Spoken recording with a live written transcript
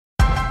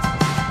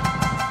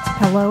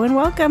Hello and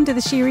welcome to the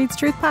She Reads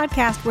Truth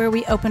podcast, where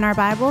we open our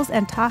Bibles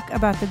and talk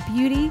about the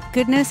beauty,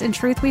 goodness, and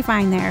truth we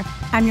find there.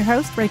 I'm your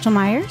host, Rachel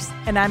Myers.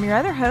 And I'm your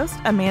other host,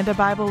 Amanda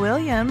Bible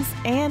Williams.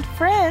 And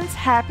friends,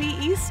 happy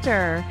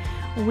Easter.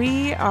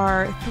 We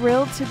are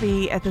thrilled to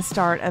be at the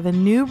start of a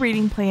new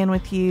reading plan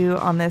with you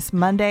on this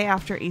Monday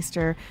after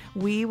Easter.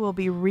 We will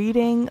be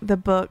reading the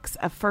books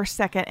of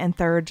 1st, 2nd, and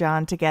 3rd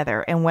John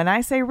together. And when I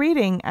say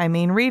reading, I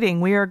mean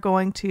reading. We are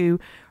going to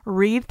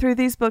read through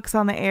these books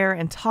on the air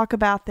and talk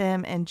about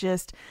them and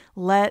just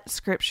let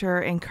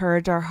Scripture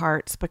encourage our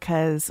hearts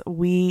because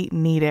we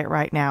need it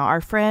right now.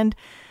 Our friend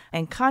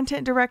and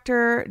content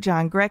director,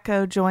 John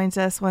Greco, joins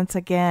us once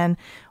again.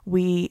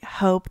 We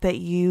hope that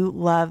you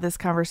love this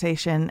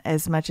conversation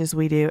as much as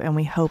we do, and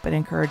we hope it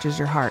encourages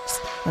your hearts.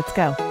 Let's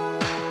go.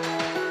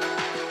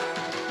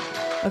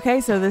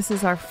 Okay, so this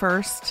is our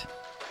first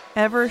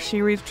ever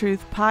She Reads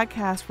Truth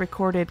podcast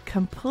recorded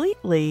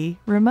completely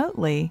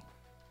remotely.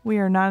 We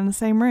are not in the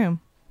same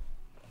room.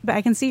 But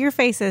I can see your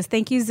faces.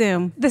 Thank you,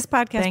 Zoom. This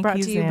podcast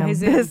brought to you by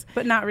Zoom,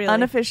 but not really.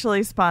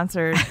 Unofficially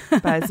sponsored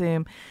by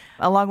Zoom,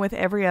 along with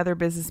every other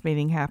business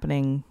meeting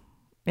happening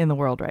in the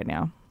world right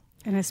now.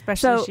 And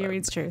especially She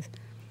Reads Truth.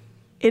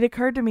 It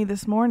occurred to me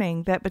this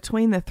morning that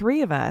between the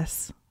three of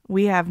us,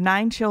 we have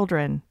 9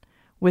 children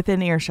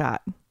within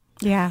earshot.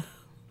 Yeah.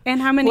 And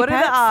how many What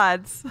pets? are the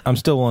odds? I'm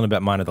still willing to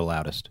bet mine are the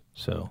loudest,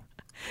 so...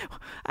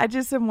 I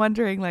just am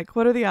wondering,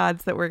 what are the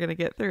odds that we're going to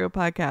get through a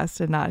podcast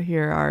and not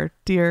hear our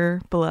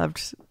dear,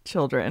 beloved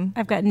children?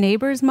 I've got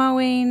neighbors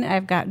mowing.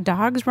 I've got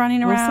dogs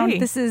running around. We'll see.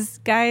 This is,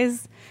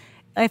 guys,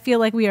 I feel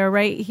like we are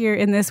right here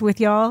in this with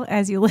y'all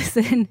as you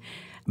listen.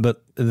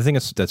 But the thing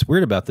that's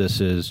weird about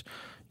this is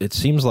it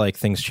seems like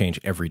things change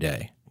every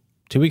day.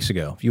 2 weeks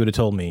ago, if you would have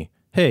told me,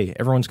 hey,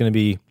 everyone's going to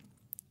be,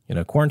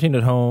 quarantined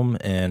at home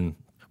and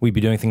we'd be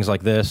doing things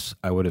like this,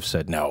 I would have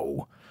said,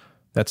 no,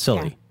 that's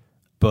silly. Yeah.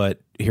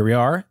 But here we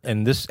are,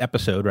 and this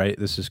episode, right,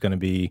 this is going to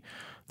be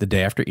the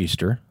day after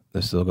Easter.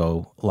 This will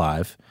go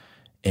live,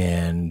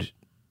 and,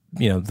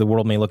 the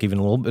world may look even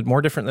a little bit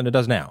more different than it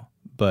does now.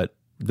 But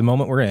the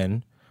moment we're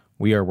in,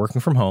 we are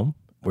working from home.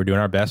 We're doing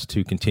our best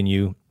to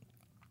continue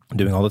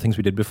doing all the things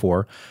we did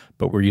before,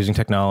 but we're using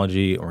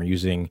technology or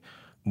using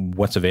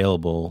what's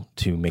available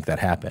to make that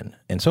happen.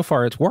 And so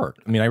far, it's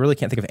worked. I mean, I really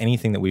can't think of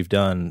anything that we've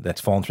done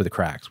that's fallen through the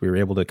cracks. We were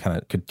able to kind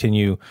of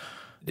continue.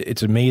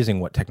 It's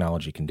amazing what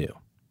technology can do.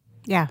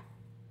 Yeah.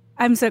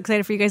 I'm so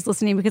excited for you guys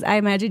listening because I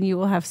imagine you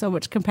will have so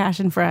much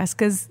compassion for us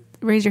because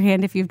raise your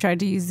hand if you've tried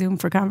to use Zoom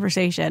for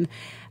conversation.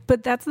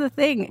 But that's the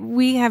thing.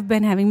 We have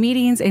been having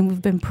meetings and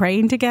we've been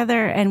praying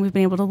together and we've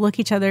been able to look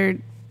each other,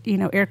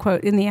 air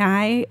quote, in the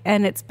eye,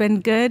 and it's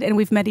been good. And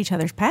we've met each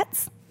other's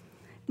pets.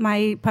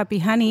 My puppy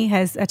Honey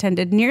has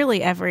attended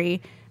nearly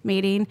every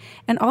meeting.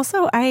 And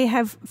also I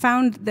have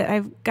found that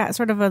I've got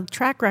sort of a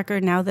track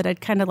record now that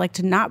I'd kind of like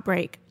to not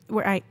break,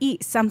 where I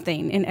eat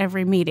something in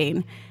every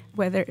meeting.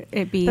 Whether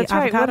it be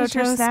avocado toast,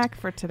 your snack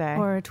for today,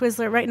 or a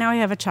Twizzler. Right now, I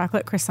have a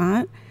chocolate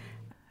croissant.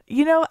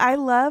 I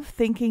love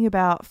thinking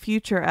about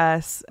future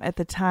us at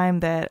the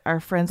time that our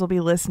friends will be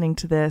listening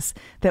to this,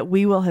 that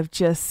we will have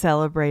just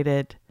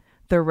celebrated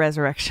the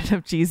resurrection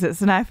of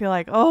Jesus, and I feel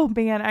like, oh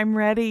man, I'm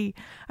ready.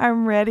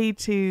 I'm ready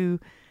to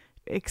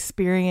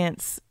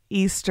experience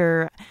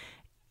Easter,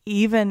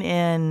 even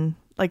in.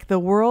 The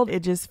world, it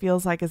just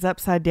feels like is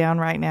upside down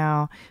right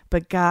now,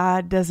 but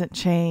God doesn't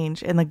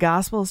change and the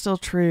gospel is still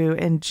true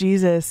and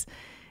Jesus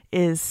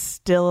is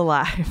still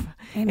alive.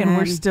 Amen. And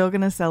we're still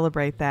going to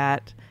celebrate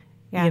that,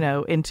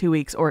 in 2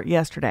 weeks or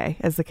yesterday,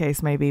 as the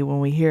case may be when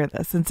we hear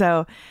this. And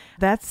so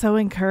that's so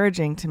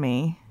encouraging to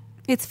me.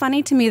 It's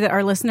funny to me that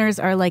our listeners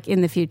are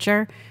in the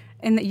future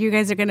and that you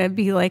guys are going to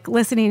be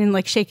listening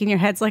and shaking your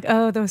heads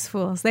oh, those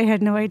fools. They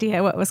had no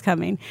idea what was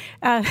coming.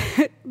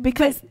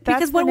 Because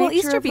what will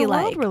Easter be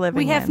like?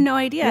 We have no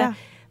idea. Yeah.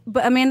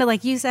 But Amanda,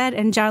 like you said,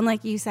 and John,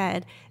 like you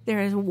said, there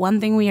is one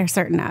thing we are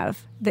certain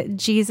of, that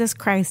Jesus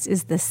Christ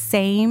is the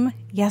same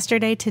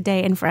yesterday,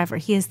 today, and forever.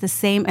 He is the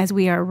same as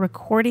we are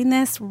recording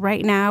this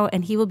right now,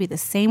 and he will be the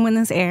same when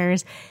this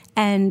airs.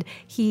 And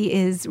he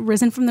is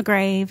risen from the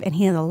grave, and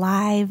he is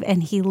alive,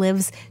 and he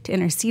lives to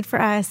intercede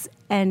for us.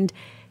 And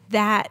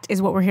that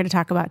is what we're here to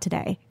talk about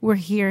today. We're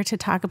here to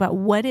talk about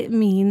what it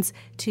means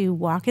to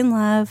walk in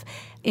love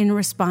in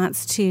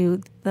response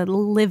to the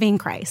living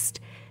Christ.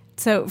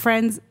 So,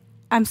 friends,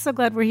 I'm so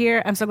glad we're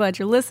here. I'm so glad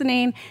you're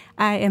listening.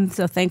 I am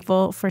so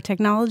thankful for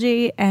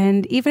technology.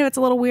 And even if it's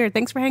a little weird,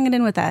 thanks for hanging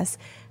in with us.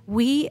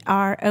 We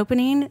are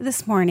opening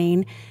this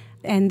morning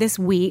and this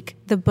week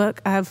the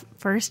book of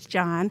 1st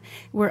John.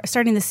 We're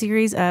starting the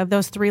series of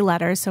those 3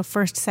 letters. So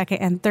 1st, 2nd,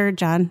 and 3rd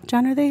John.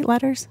 John, are they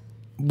letters?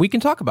 We can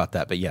talk about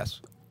that, but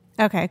yes.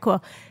 Okay,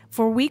 cool.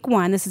 For week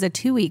 1, this is a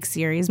 2-week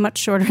series, much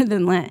shorter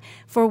than Lent.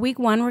 For week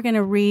 1, we're going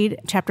to read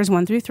chapters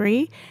 1 through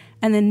 3.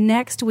 And then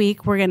next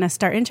week, we're going to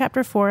start in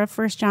chapter 4 of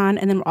 1st John.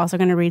 And then we're also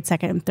going to read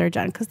 2nd and 3rd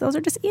John, because those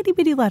are just itty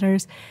bitty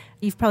letters.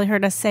 You've probably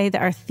heard us say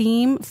that our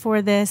theme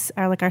for this,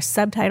 or our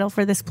subtitle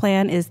for this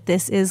plan is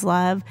This is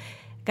Love.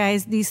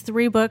 Guys, these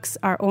 3 books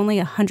are only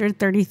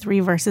 133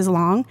 verses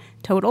long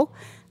total.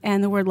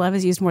 and the word love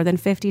is used more than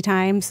 50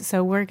 times.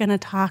 So we're going to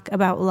talk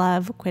about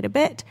love quite a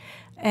bit.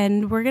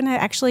 And we're going to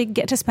actually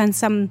get to spend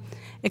some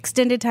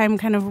extended time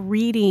kind of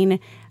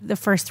reading the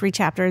first 3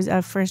 chapters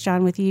of 1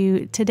 John with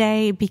you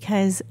today,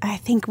 because I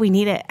think we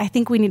need it. I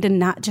think we need to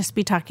not just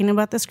be talking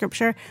about the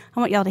scripture. I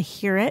want y'all to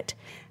hear it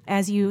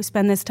as you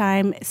spend this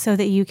time so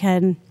that you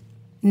can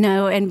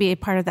know and be a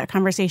part of that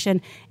conversation.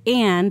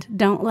 And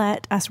don't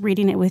let us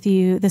reading it with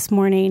you this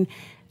morning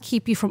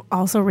keep you from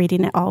also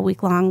reading it all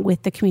week long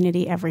with the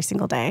community every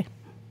single day.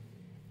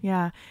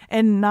 Yeah.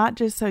 And not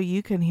just so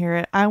you can hear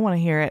it. I want to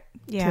hear it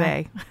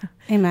today.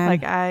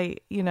 Amen.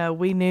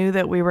 We knew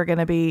that we were going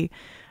to be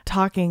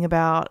talking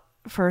about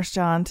 1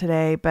 John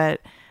today,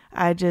 but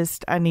I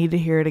need to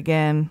hear it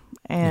again.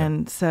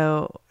 And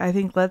so I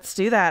think let's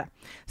do that.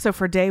 So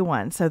for day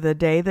 1, so the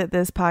day that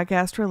this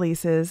podcast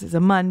releases is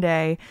a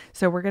Monday.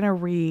 So we're going to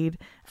read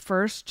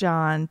 1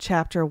 John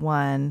chapter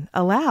 1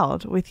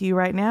 aloud with you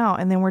right now.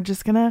 And then we're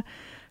just going to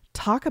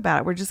talk about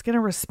it. We're just going to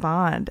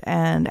respond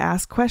and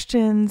ask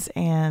questions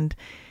and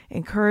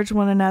encourage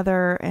one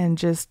another and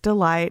just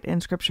delight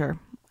in scripture.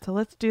 So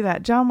let's do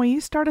that. John, will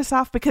you start us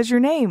off, because your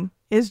name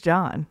is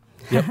John?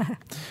 Yep.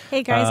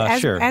 Hey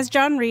guys, sure. As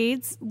John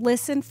reads,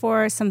 listen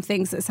for some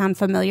things that sound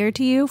familiar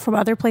to you from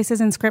other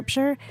places in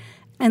scripture,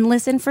 and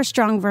listen for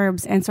strong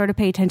verbs and sort of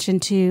pay attention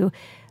to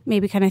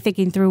maybe kind of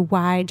thinking through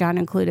why John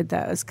included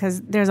those, because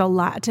there's a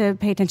lot to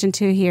pay attention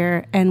to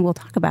here, and we'll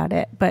talk about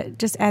it. But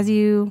just as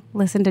you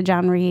listen to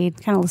John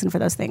read, kind of listen for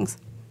those things.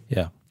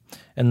 Yeah.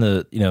 And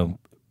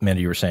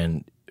Amanda, you were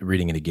saying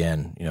reading it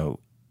again,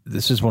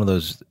 this is one of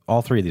those,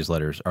 all 3 of these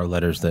letters are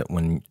letters that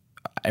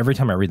every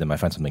time I read them, I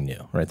find something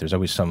new, right? There's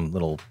always some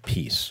little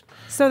piece.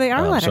 So they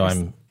are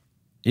letters.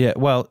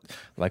 Well,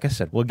 like I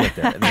said, we'll get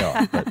there. They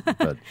are,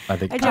 but I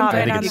think you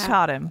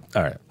caught him.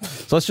 All right.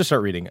 So let's just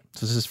start reading it.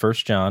 So this is 1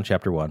 John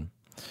chapter 1.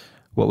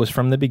 What was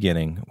from the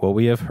beginning, what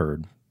we have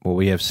heard, what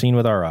we have seen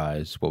with our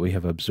eyes, what we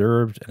have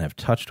observed and have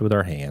touched with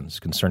our hands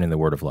concerning the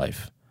word of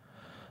life.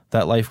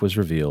 That life was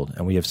revealed,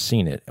 and we have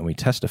seen it, and we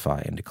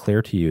testify and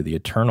declare to you the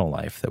eternal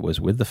life that was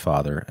with the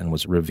Father and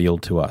was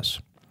revealed to us.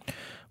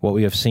 What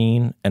we have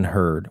seen and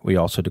heard, we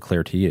also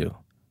declare to you,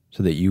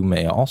 so that you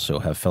may also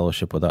have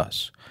fellowship with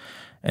us.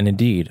 And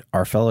indeed,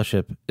 our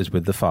fellowship is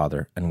with the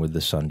Father and with the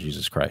Son,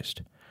 Jesus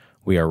Christ.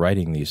 We are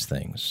writing these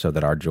things so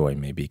that our joy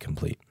may be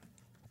complete.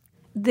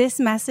 This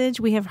message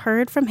we have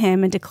heard from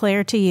him and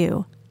declare to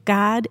you.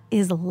 God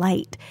is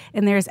light,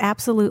 and there is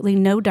absolutely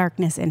no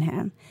darkness in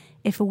him.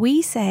 If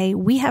we say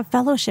we have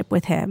fellowship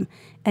with him,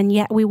 and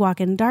yet we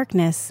walk in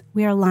darkness,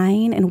 we are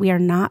lying and we are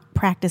not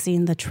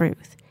practicing the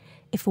truth.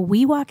 If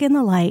we walk in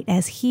the light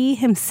as he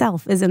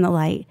himself is in the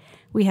light,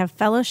 we have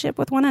fellowship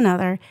with one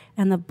another,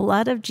 and the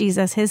blood of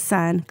Jesus, his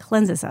Son,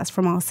 cleanses us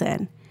from all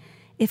sin.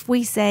 If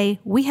we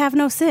say we have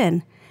no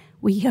sin,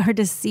 we are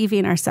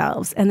deceiving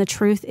ourselves, and the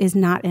truth is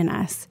not in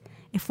us.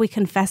 If we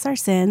confess our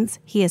sins,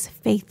 he is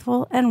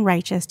faithful and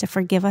righteous to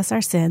forgive us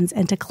our sins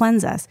and to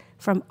cleanse us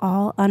from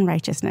all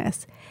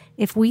unrighteousness.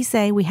 If we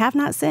say we have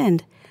not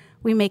sinned,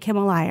 we make him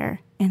a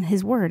liar, and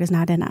his word is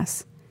not in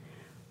us.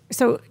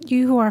 So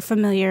you who are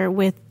familiar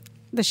with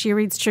the She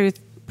Reads Truth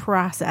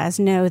process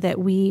know that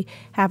we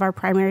have our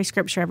primary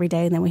scripture every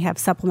day, and then we have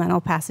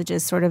supplemental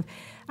passages, sort of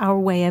our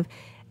way of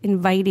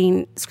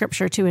inviting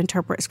scripture to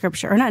interpret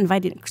scripture, or not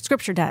inviting,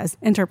 scripture does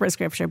interpret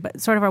scripture,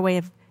 but sort of our way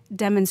of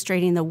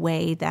demonstrating the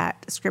way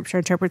that scripture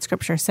interprets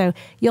scripture. So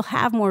you'll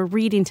have more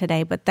reading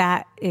today, but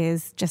that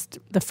is just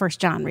the 1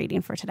 John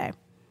reading for today.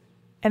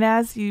 And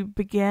as you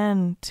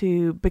begin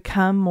to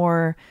become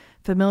more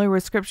familiar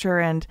with scripture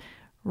and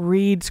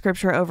read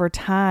scripture over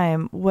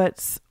time,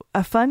 what's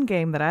a fun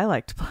game that I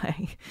like to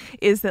play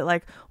is that,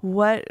 like,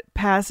 what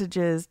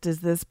passages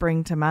does this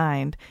bring to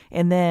mind?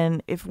 And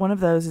then if one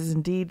of those is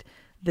indeed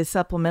the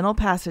supplemental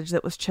passage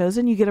that was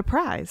chosen, you get a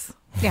prize.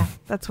 Yeah.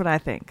 That's what I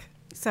think.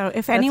 So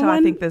if That's anyone, how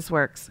I think this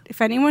works.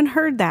 If anyone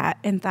heard that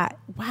and thought,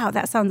 wow,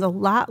 that sounds a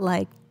lot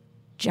like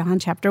John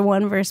chapter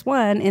 1, verse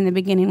 1, in the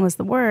beginning was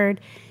the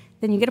word,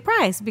 then you get a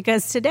prize,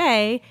 because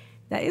today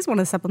that is one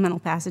of the supplemental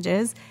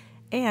passages,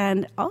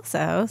 and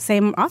also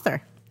same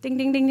author. Ding,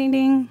 ding, ding, ding,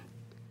 ding.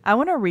 I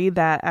want to read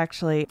that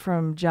actually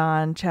from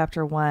John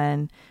chapter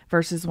 1,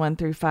 verses 1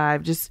 through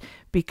 5, just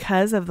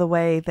because of the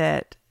way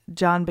that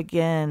John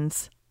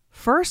begins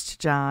 1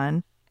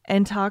 John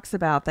and talks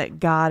about that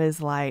God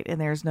is light and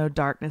there's no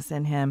darkness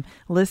in him.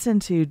 Listen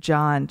to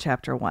John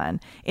chapter 1.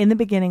 In the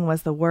beginning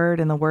was the Word,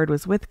 and the Word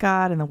was with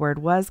God, and the Word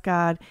was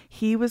God.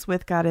 He was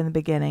with God in the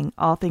beginning.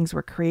 All things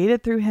were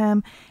created through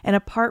him, and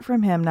apart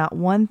from him, not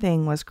one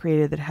thing was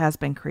created that has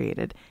been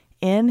created.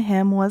 In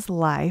him was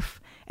life,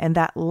 and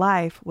that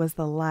life was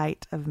the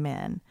light of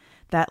men.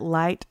 That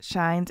light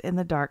shines in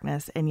the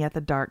darkness, and yet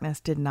the darkness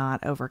did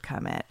not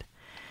overcome it.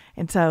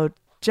 And so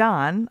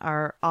John,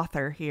 our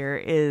author here,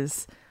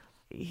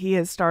 he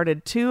has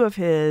started 2 of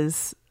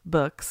his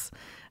books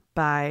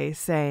by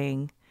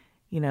saying,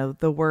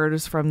 the Word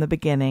is from the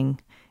beginning,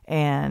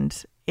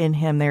 and in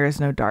him there is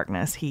no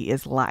darkness. He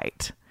is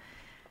light.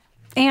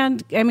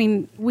 And I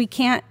mean, we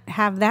can't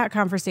have that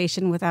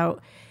conversation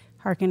without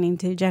hearkening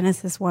to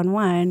Genesis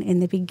 1:1, in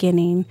the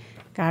beginning,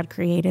 God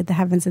created the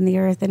heavens and the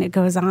earth, and it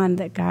goes on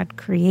that God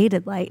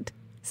created light.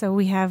 So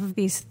we have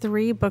these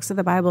 3 books of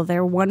the Bible.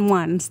 They're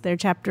 1:1s. They're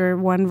chapter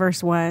 1,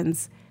 verse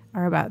 1s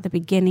are about the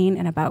beginning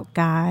and about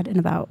God and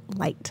about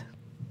light.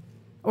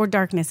 Or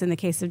darkness in the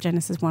case of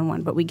Genesis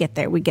 1:1, but we get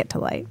there. We get to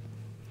light.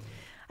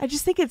 I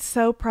just think it's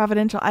so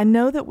providential. I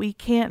know that we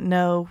can't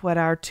know what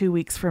our 2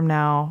 weeks from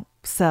now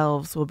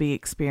selves will be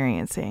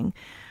experiencing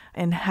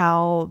and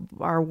how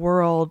our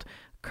world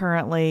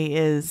currently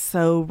is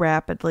so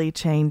rapidly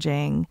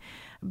changing.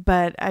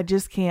 But I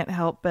just can't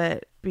help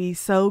but be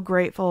so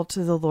grateful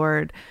to the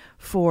Lord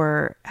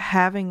for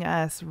having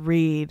us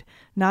read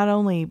not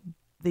only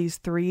these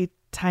 3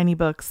 tiny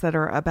books that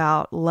are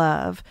about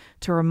love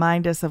to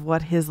remind us of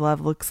what his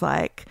love looks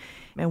like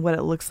and what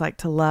it looks like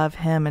to love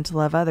him and to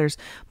love others,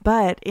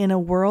 but in a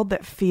world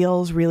that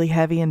feels really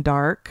heavy and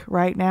dark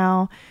right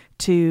now,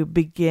 to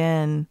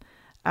begin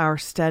our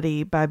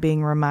study by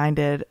being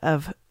reminded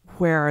of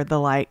where the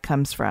light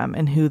comes from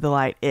and who the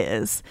light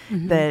is,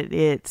 that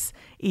it's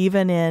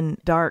even in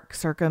dark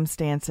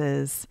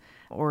circumstances,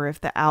 or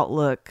if the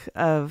outlook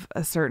of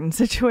a certain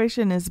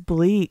situation is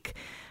bleak,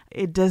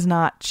 it does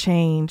not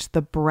change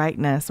the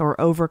brightness or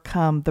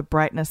overcome the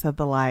brightness of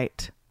the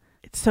light.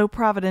 It's so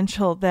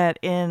providential that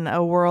in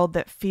a world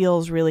that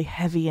feels really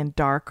heavy and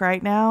dark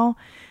right now,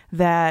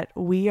 that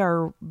we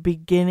are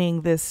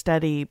beginning this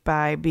study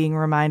by being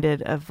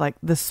reminded of like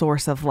the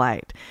source of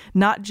light,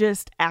 not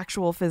just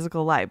actual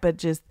physical light, but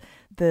just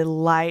the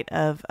light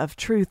of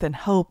truth and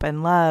hope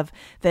and love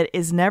that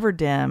is never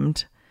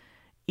dimmed,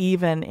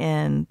 even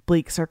in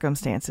bleak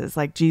circumstances.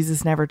 Like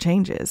Jesus never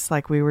changes,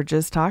 like we were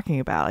just talking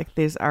about.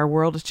 Like our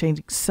world is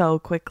changing so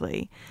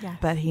quickly, yes,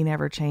 but he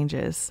never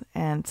changes.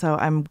 And so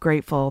I'm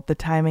grateful. The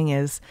timing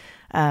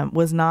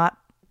was not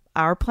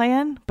our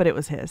plan, but it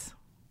was his.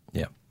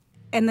 Yeah.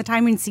 And the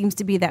timing seems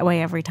to be that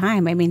way every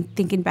time. I mean,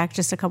 thinking back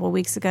just a couple of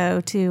weeks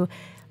ago to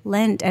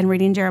Lent and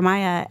reading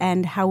Jeremiah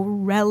and how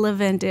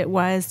relevant it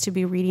was to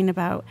be reading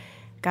about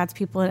God's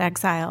people in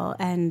exile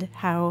and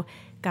how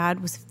God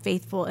was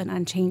faithful and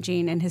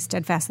unchanging and his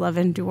steadfast love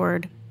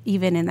endured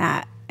even in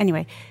that.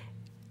 Anyway,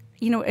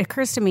 it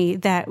occurs to me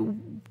that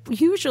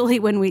usually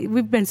when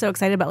we've been so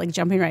excited about like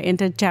jumping right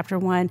into chapter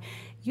 1,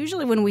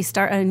 usually when we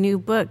start a new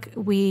book,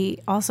 we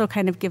also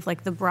kind of give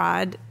like the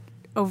broad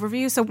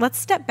overview. So let's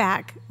step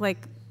back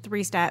like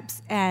 3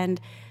 steps. And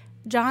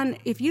John,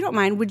 if you don't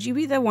mind, would you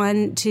be the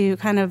one to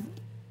kind of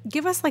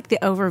give us like the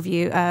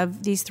overview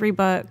of these 3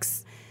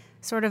 books,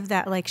 sort of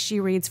that like she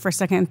reads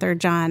 1st, 2nd, and 3rd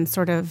John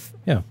sort of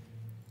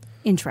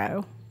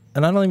intro?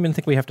 And I don't even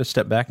think we have to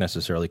step back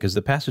necessarily, because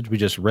the passage we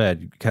just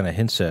read kind of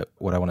hints at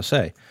what I want to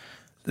say.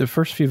 The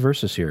first few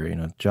verses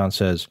here, John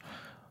says,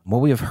 what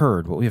we have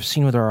heard, what we have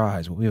seen with our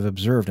eyes, what we have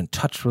observed and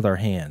touched with our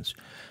hands.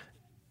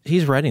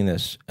 He's writing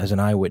this as an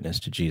eyewitness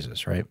to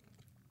Jesus, right?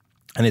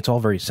 And it's all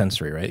very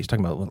sensory, right? He's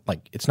talking about,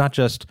 like, it's not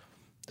just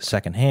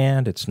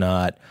secondhand. It's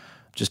not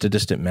just a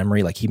distant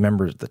memory. Like, he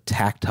remembers the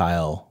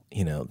tactile,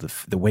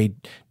 the way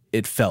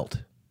it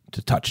felt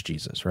to touch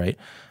Jesus, right?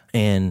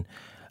 And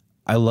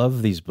I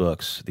love these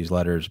books, these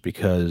letters,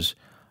 because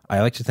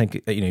I like to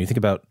think, you think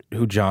about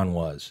who John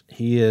was.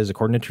 He is,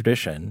 according to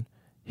tradition,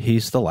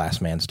 he's the last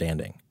man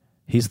standing.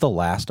 He's the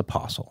last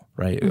apostle,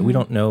 right? Mm-hmm. We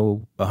don't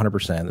know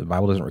 100%. The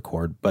Bible doesn't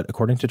record, but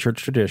according to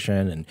church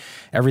tradition and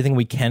everything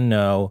we can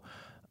know,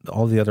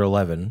 all the other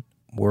 11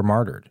 were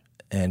martyred.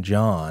 And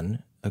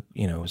John,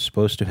 is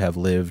supposed to have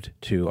lived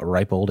to a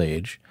ripe old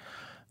age.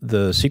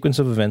 The sequence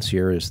of events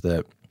here is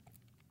that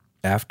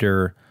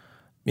after,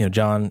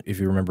 John, if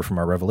you remember from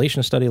our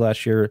Revelation study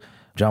last year,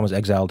 John was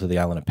exiled to the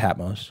island of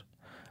Patmos.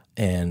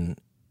 And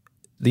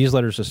these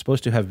letters are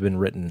supposed to have been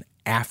written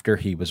after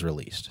he was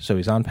released. So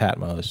he's on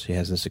Patmos. He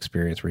has this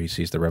experience where he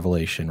sees the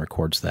revelation,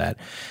 records that,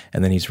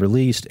 and then he's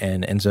released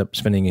and ends up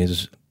spending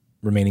his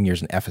remaining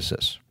years in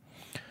Ephesus.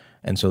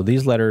 And so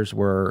these letters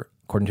were,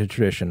 according to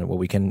tradition, what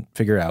we can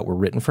figure out, were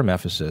written from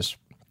Ephesus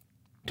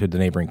to the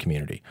neighboring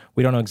community.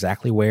 We don't know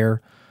exactly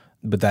where,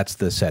 but that's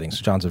the setting.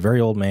 So John's a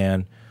very old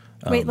man.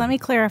 Wait, let me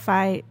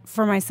clarify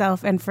for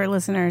myself and for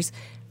listeners.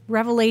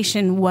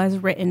 Revelation was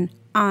written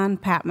on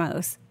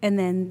Patmos, and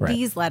then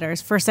these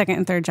letters, 1st, 2nd,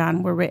 and 3rd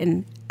John, were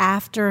written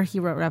after he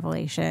wrote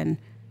Revelation.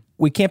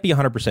 We can't be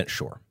 100%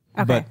 sure,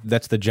 but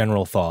that's the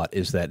general thought,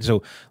 is that,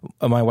 so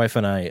my wife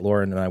and I,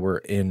 Lauren and I, were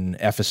in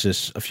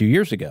Ephesus a few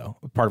years ago.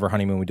 Part of our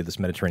honeymoon, we did this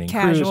Mediterranean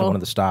cruise, and one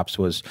of the stops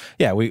was,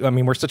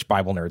 we're such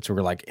Bible nerds, so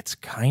we're like, it's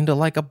kind of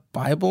like a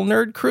Bible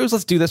nerd cruise.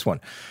 Let's do this one.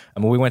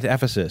 We went to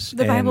Ephesus.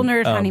 The Bible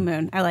nerd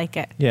honeymoon. I like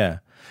it. Yeah.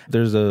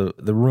 There's the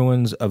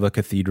ruins of a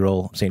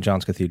cathedral, St.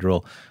 John's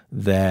Cathedral,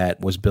 that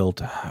was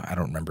built, I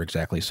don't remember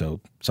exactly,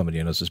 so somebody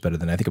who knows this better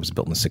than I think it was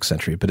built in the 6th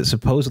century, but it's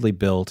supposedly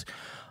built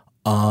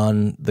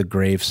on the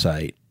grave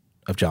site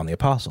of John the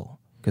Apostle,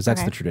 because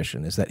that's the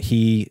tradition, is that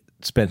he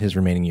spent his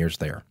remaining years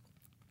there,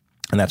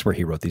 and that's where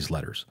he wrote these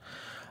letters.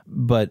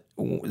 But,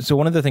 so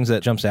one of the things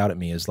that jumps out at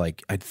me is,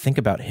 like, I think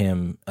about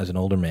him as an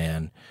older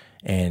man,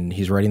 and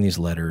he's writing these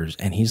letters,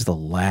 and he's the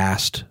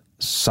last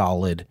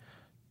solid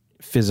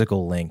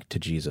physical link to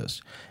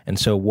Jesus. And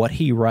so what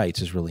he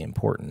writes is really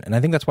important. And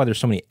I think that's why there's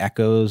so many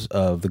echoes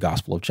of the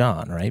Gospel of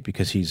John, right?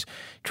 Because he's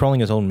trolling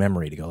his own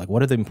memory to go, like,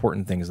 what are the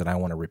important things that I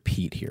want to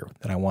repeat here,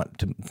 that I want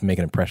to make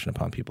an impression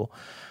upon people?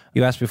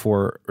 You asked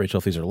before, Rachel,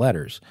 if these are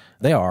letters.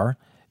 They are,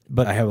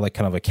 but I have like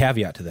kind of a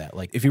caveat to that.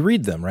 Like, if you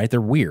read them, right, they're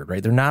weird,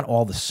 right? They're not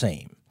all the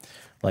same.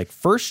 Like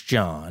 1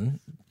 John,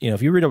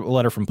 if you read a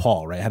letter from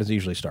Paul, right, how does it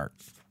usually start?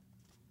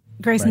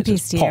 Grace and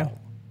peace to you.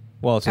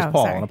 Well, it says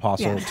Paul, an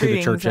apostle to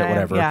the church at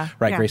whatever,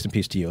 right? Grace and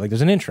peace to you. Like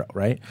there's an intro,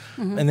 right?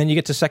 Mm-hmm. And then you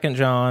get to 2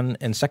 John,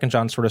 and 2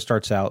 John sort of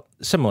starts out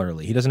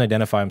similarly. He doesn't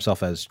identify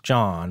himself as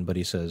John, but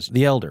he says,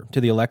 the elder, to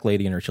the elect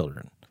lady and her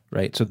children,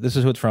 right? So this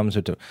is who it's from.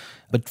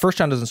 But 1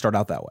 John doesn't start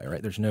out that way,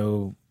 right? There's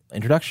no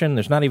introduction.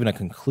 There's not even a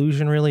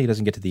conclusion, really. He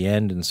doesn't get to the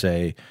end and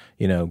say,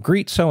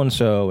 greet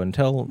so-and-so and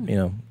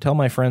tell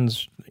my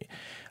friends.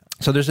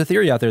 So there's a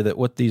theory out there that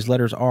what these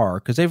letters are,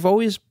 because they've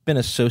always been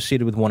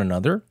associated with one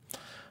another,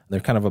 they're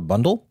kind of a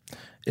bundle,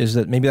 is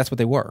that maybe that's what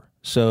they were.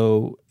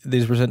 So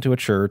these were sent to a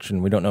church,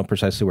 and we don't know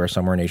precisely where,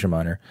 somewhere in Asia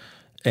Minor.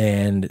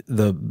 And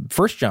the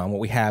 1 John, what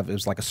we have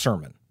is like a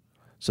sermon.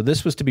 So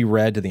this was to be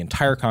read to the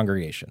entire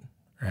congregation,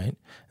 right?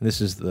 And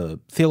this is the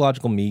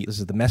theological meat. This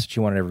is the message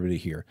you wanted everybody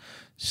to hear.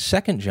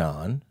 2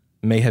 John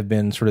may have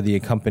been sort of the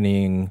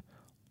accompanying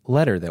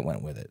letter that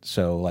went with it.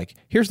 So like,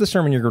 here's the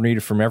sermon you're going to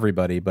read from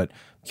everybody, but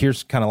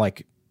here's kind of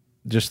like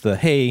just the,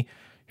 hey,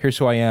 here's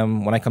who I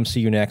am. When I come see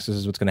you next, this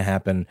is what's going to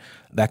happen,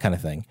 that kind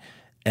of thing.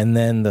 And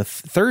then the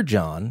 3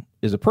 John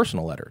is a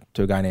personal letter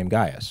to a guy named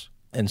Gaius.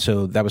 And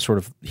so that was sort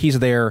of, he's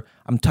there,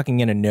 I'm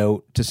tucking in a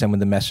note to send with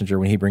the messenger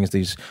when he brings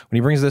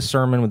this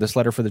sermon with this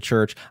letter for the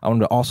church. I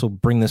want to also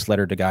bring this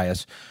letter to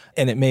Gaius.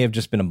 And it may have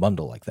just been a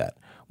bundle like that.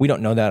 We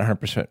don't know that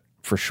 100%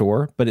 for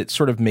sure, but it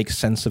sort of makes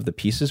sense of the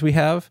pieces we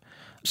have.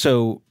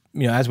 So,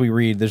 as we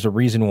read, there's a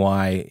reason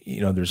why,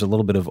 there's a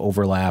little bit of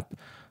overlap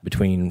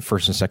between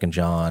 1 and 2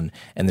 John,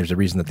 and there's a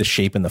reason that the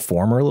shape and the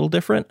form are a little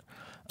different.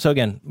 So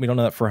again, we don't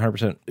know that for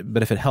 100%,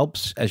 but if it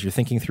helps as you're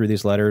thinking through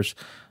these letters,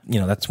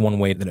 that's one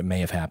way that it may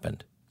have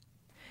happened.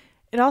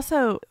 It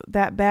also,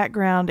 that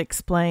background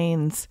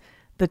explains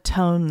the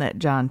tone that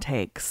John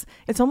takes.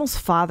 It's almost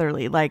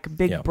fatherly, like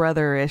big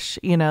brother-ish,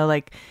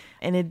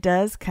 and it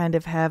does kind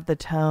of have the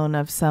tone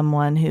of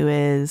someone who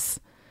is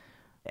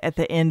at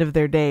the end of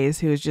their days,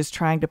 who is just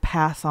trying to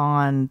pass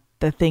on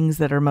the things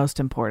that are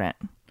most important.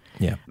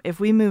 Yeah. If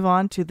we move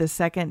on to the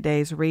second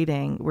day's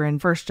reading, we're in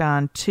 1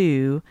 John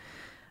 2,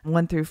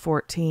 1 through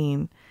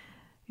 14.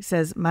 He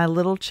says, "My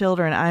little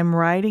children, I'm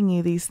writing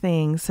you these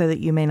things so that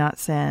you may not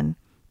sin.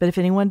 But if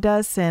anyone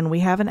does sin,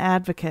 we have an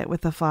advocate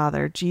with the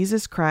Father,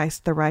 Jesus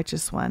Christ, the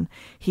righteous one.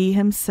 He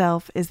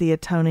himself is the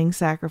atoning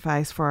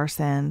sacrifice for our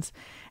sins,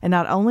 and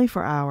not only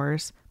for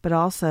ours, but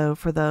also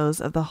for those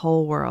of the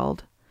whole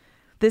world.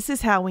 This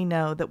is how we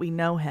know that we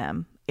know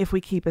him, if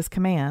we keep his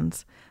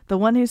commands. The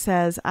one who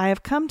says, 'I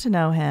have come to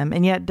know him,'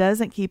 and yet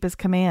doesn't keep his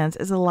commands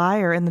is a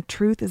liar, and the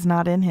truth is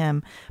not in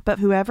him. But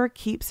whoever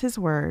keeps his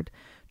word,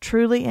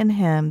 truly in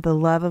him the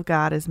love of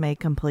God is made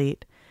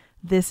complete.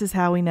 This is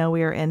how we know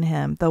we are in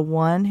him. The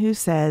one who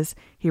says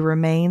he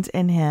remains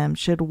in him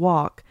should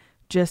walk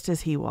just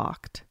as he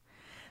walked."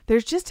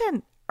 There's just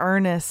an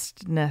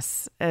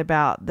earnestness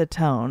about the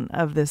tone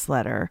of this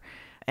letter.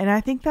 And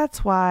I think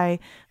that's why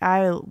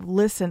I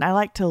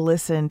like to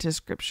listen to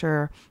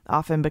scripture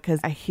often, because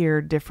I hear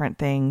different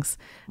things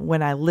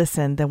when I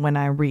listen than when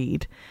I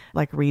read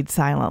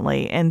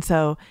silently. And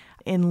so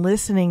in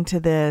listening to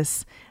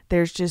this,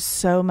 there's just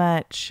so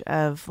much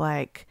of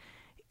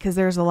because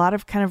there's a lot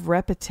of kind of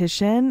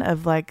repetition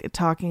of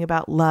talking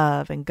about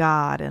love and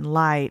God and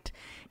light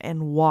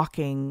and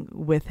walking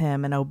with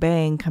him and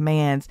obeying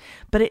commands,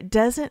 but it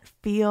doesn't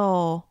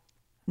feel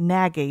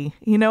naggy.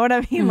 You know what I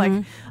mean?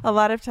 Mm-hmm. A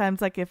lot of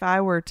times, if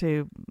I were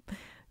to,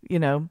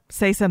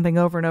 say something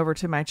over and over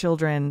to my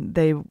children,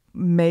 they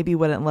maybe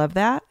wouldn't love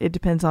that. It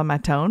depends on my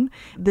tone.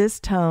 This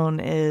tone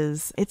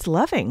it's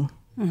loving.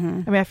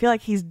 Mm-hmm. I mean, I feel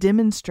like he's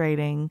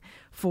demonstrating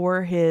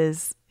for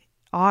his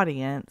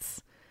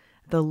audience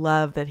the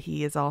love that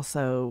he is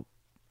also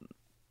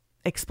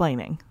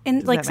explaining.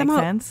 And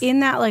somehow in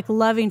that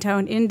loving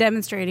tone, in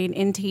demonstrating,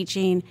 in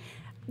teaching,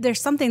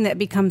 there's something that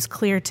becomes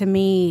clear to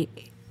me,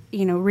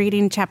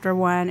 reading chapter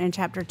 1 and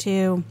chapter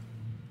 2.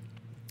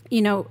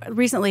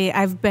 Recently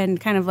I've been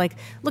kind of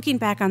looking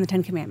back on the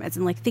 10 Commandments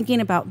and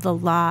thinking about the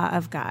law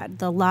of God,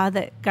 the law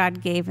that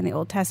God gave in the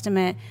Old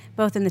Testament,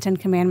 both in the 10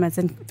 Commandments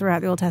and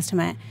throughout the Old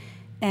Testament.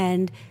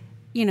 And,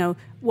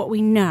 what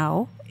we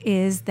know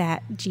is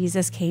that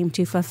Jesus came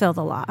to fulfill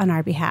the law on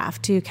our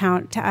behalf, to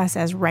count to us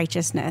as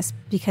righteousness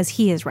because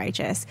he is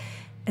righteous.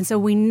 And so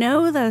we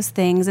know those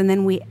things, and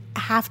then we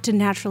have to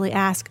naturally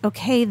ask,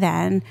 okay,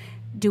 then,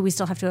 do we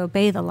still have to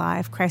obey the law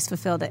if Christ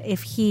fulfilled it,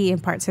 if he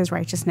imparts his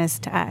righteousness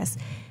to us?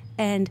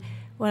 And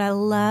what I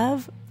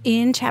love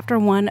in chapter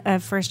 1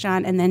 of 1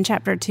 John and then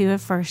chapter 2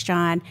 of 1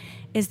 John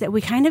is that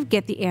we kind of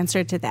get the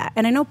answer to that.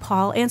 And I know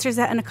Paul answers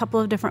that in a couple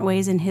of different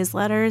ways in his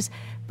letters,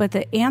 but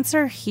the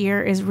answer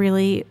here is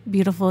really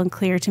beautiful and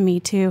clear to me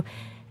too.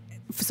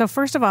 So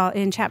first of all,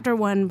 in chapter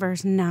 1,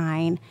 verse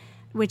 9,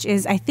 which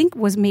is, I think,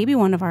 was maybe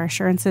one of our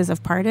assurances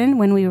of pardon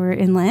when we were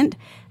in Lent.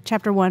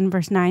 Chapter 1,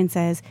 verse 9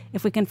 says,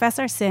 if we confess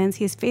our sins,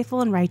 he is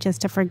faithful and righteous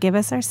to forgive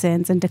us our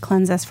sins and to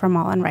cleanse us from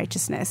all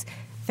unrighteousness.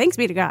 Thanks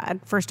be to God,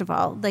 first of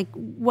all. Like,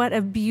 what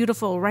a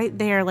beautiful, right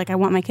there, like, I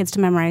want my kids to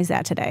memorize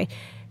that today,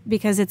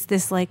 because it's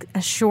this, like,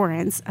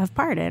 assurance of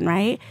pardon,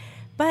 right?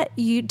 But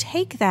you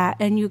take that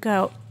and you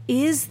go,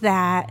 is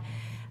that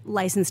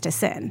license to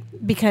sin?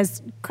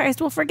 Because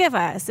Christ will forgive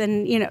us,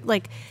 and, you know,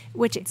 like,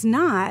 which it's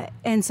not.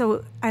 And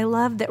so I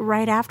love that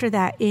right after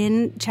that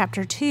in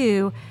chapter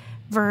 2,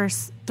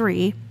 verse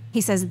 3,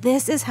 he says,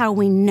 this is how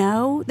we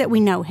know that we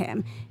know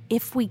him,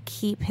 if we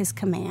keep his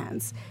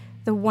commands.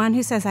 The one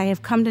who says, I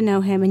have come to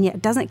know him, and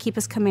yet doesn't keep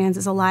his commands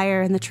is a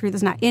liar, and the truth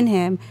is not in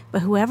him.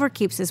 But whoever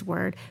keeps his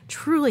word,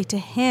 truly to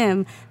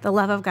him the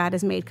love of God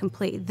is made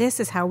complete. This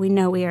is how we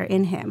know we are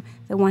in him.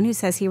 The one who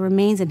says he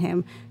remains in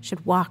him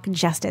should walk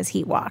just as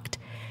he walked.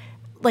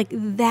 Like,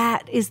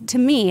 that is, to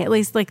me, at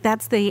least, like,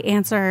 that's the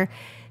answer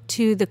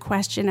to the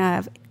question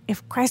of,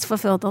 if Christ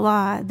fulfilled the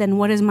law, then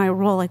what is my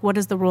role? Like, what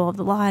is the role of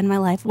the law in my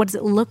life? What does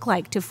it look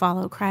like to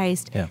follow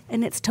Christ? Yeah.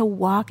 And it's to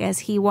walk as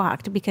he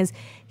walked, because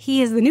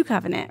he is the new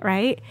covenant,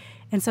 right?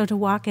 And so to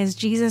walk as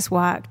Jesus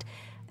walked.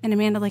 And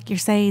Amanda, like you're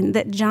saying,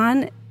 that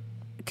John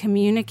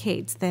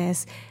communicates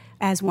this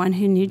as one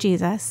who knew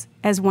Jesus,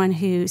 as one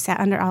who sat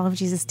under all of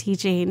Jesus'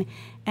 teaching,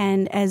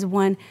 and as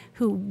one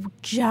who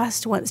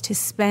just wants to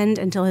spend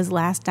until his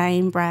last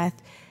dying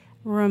breath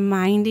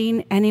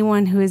reminding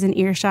anyone who is in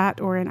earshot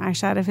or in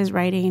eyeshot of his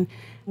writing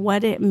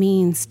what it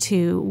means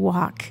to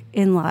walk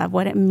in love,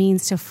 what it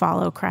means to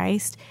follow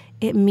Christ.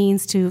 It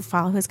means to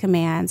follow his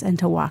commands and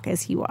to walk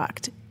as he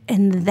walked.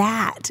 And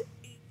that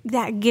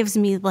gives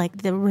me,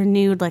 like, the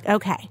renewed, like,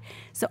 okay,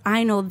 so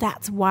I know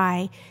that's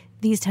why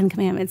these 10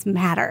 commandments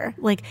matter.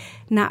 Like,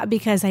 not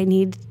because I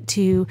need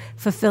to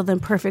fulfill them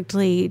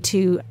perfectly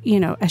to, you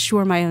know,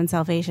 assure my own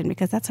salvation,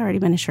 because that's already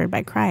been assured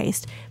by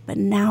Christ. But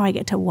now I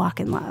get to walk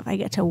in love. I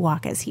get to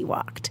walk as he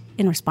walked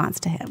in response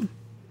to him.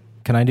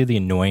 Can I do the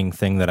annoying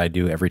thing that I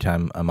do every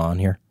time I'm on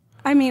here?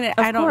 I mean,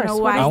 I don't know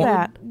why. What is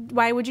that?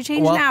 Why would you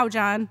change now,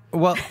 John?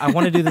 Well, I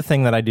want to do the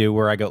thing that I do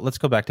where I go, let's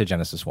go back to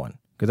Genesis 1.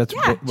 Because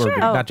that's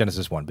not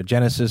Genesis 1, but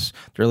Genesis,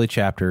 the early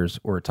chapters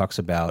where it talks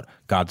about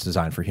God's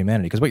design for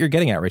humanity. Because what you're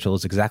getting at, Rachel,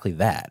 is exactly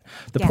that.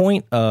 The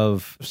point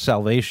of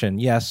salvation,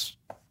 yes,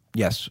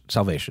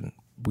 salvation.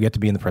 We get to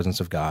be in the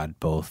presence of God,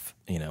 both,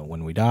 you know,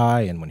 when we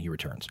die and when he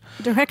returns.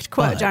 Direct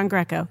quote, John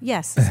Greco.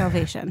 Yes,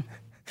 salvation.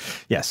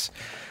 Yes.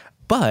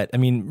 But, I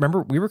mean,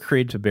 remember, we were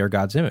created to bear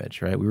God's image,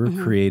 right? We were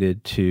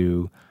created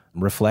to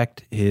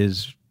reflect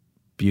his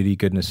beauty,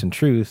 goodness, and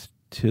truth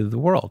to the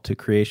world, to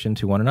creation,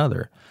 to one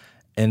another.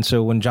 And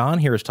so when John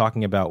here is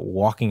talking about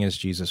walking as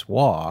Jesus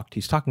walked,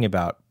 he's talking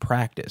about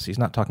practice. He's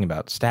not talking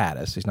about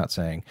status. He's not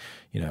saying,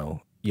 you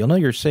know, you'll know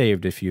you're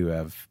saved if you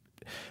have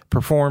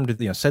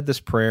performed, you know, said this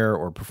prayer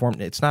or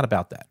performed. It's not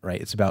about that, right?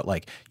 It's about,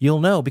 like,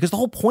 you'll know, because the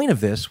whole point of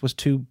this was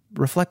to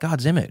reflect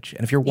God's image.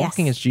 And if you're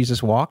walking as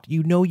Jesus walked,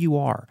 you know you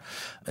are.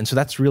 And so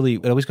that's really,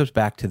 it always goes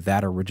back to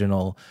that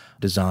original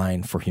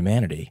design for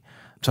humanity.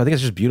 So I think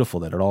it's just beautiful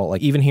that it all,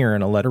 like, even here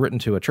in a letter written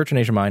to a church in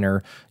Asia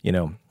Minor, you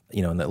know,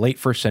 in the late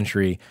first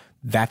century,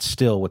 that's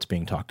still what's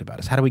being talked about,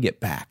 is how do we get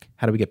back?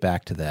 How do we get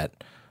back to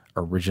that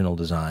original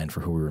design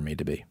for who we were made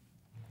to be?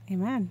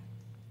 Amen.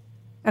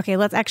 Okay,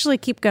 let's actually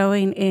keep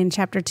going in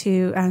chapter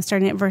 2,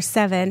 starting at verse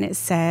 7. It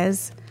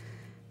says,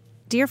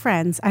 Dear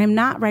friends, I am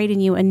not writing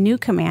you a new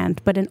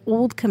command, but an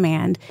old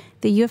command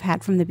that you have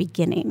had from the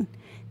beginning.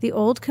 The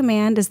old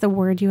command is the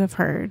word you have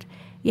heard.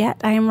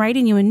 Yet I am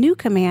writing you a new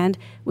command,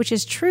 which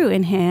is true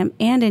in him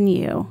and in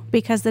you,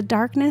 because the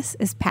darkness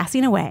is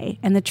passing away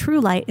and the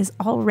true light is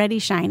already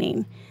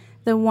shining.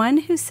 The one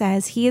who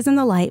says he is in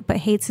the light but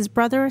hates his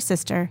brother or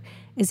sister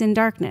is in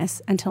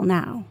darkness until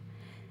now.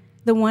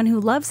 The one who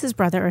loves his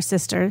brother or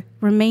sister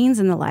remains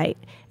in the light,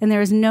 and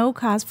there is no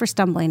cause for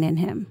stumbling in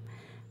him.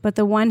 But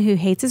the one who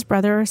hates his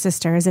brother or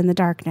sister is in the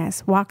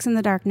darkness, walks in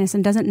the darkness,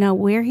 and doesn't know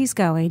where he's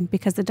going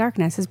because the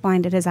darkness has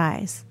blinded his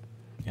eyes.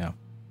 Yeah.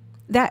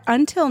 That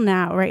until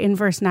now, right, in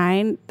verse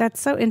 9, that's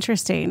so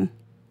interesting.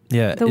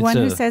 Yeah. The one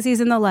who says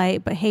he's in the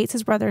light but hates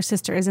his brother or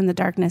sister is in the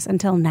darkness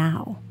until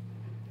now.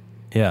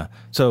 Yeah.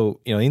 So,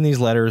 you know, in these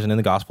letters and in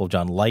the Gospel of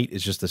John, light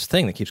is just this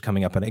thing that keeps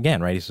coming up and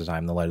again, right? He says,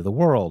 I'm the light of the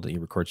world. He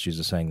records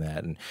Jesus saying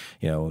that. And,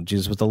 you know,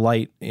 Jesus was the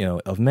light, you know,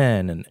 of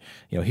men. And,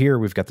 you know, here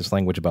we've got this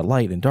language about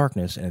light and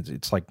darkness. And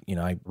it's like, you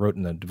know, I wrote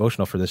in the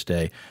devotional for this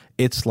day,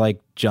 it's like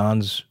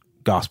John's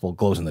Gospel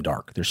glows in the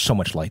dark. There's so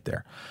much light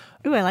there.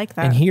 Ooh, I like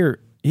that. And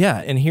here,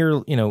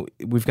 you know,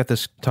 we've got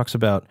this, talks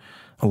about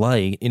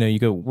light, you know, you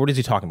go, what is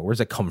he talking about? Where does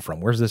that come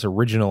from? Where's this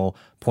original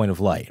point of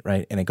light,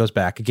 right? And it goes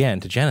back again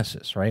to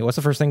Genesis, right? What's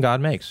the first thing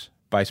God makes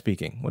by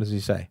speaking? What does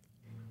he say?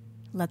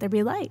 Let there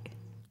be light.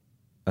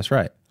 That's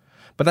right.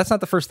 But that's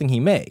not the first thing he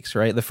makes,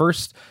 right? The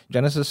first,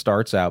 Genesis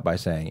starts out by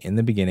saying, in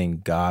the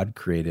beginning, God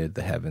created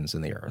the heavens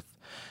and the earth.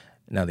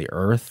 Now the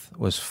earth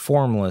was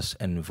formless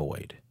and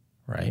void,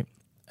 right?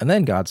 And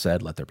then God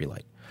said, let there be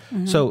light.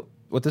 So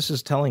what this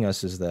is telling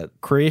us is that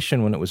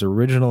creation, when it was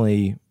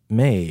originally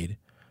made,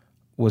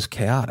 was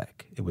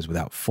chaotic. It was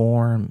without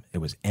form. It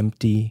was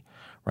empty,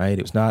 right?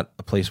 It was not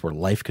a place where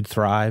life could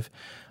thrive.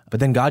 But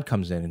then God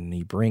comes in and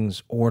he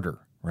brings order,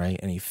 right?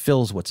 And he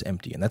fills what's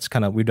empty. And that's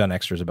kind of, we've done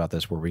extras about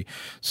this where we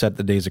set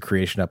the days of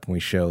creation up and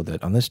we show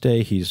that on this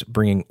day, he's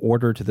bringing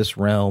order to this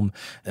realm.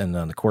 And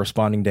on the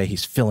corresponding day,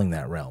 he's filling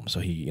that realm.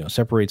 So he,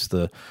 separates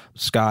the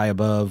sky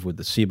above with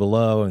the sea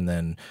below. And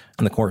then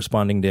on the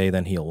corresponding day,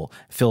 then he'll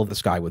fill the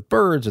sky with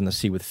birds and the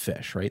sea with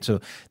fish, right?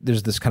 So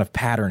there's this kind of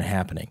pattern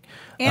happening.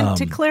 And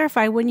to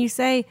clarify, when you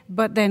say,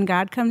 but then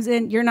God comes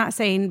in, you're not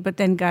saying, but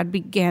then God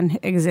began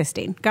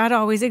existing. God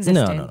always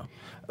existed. No.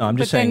 I'm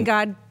just saying. Then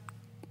God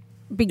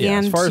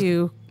began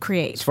to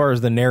create. As far as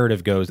the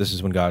narrative goes, this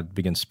is when God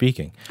begins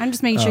speaking. I'm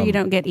just making sure you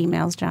don't get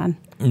emails, John.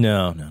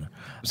 No.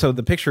 So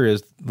the picture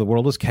is the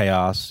world is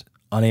chaos,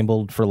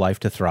 unable for life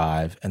to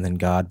thrive, and then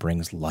God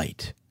brings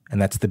light.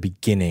 And that's the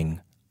beginning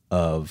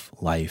of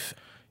life.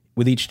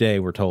 With each day,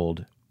 we're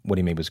told what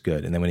he made was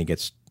good. And then when he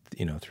gets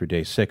through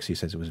day 6, he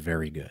says it was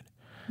very good.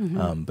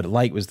 Mm-hmm. But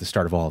light was the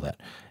start of all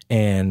that.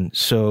 And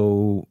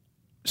so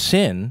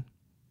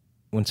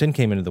when sin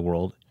came into the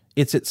world,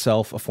 it's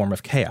itself a form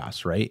of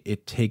chaos, right?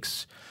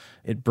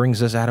 It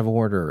brings us out of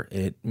order.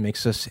 It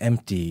makes us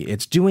empty.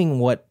 It's doing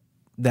what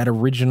that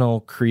original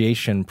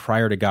creation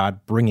prior to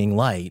God bringing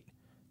light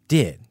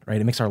did,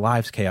 right? It makes our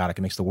lives chaotic.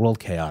 It makes the world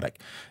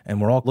chaotic. And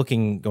we're all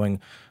looking,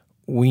 going,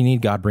 we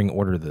need God to bring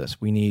order to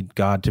this. We need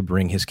God to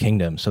bring his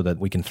kingdom so that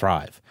we can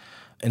thrive.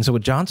 And so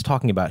what John's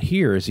talking about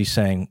here is he's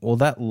saying, well,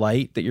 that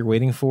light that you're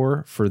waiting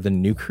for the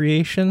new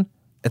creation,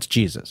 that's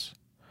Jesus.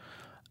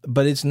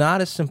 But it's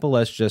not as simple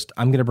as just,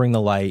 I'm going to bring the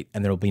light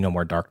and there will be no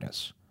more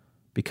darkness,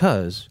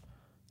 because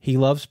he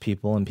loves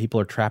people and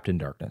people are trapped in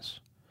darkness.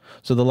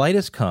 So the light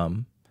has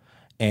come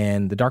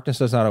and the darkness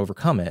does not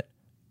overcome it,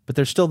 but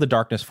there's still the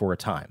darkness for a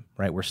time,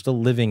 right? We're still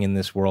living in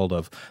this world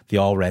of the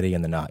already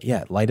and the not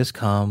yet. Light has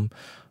come,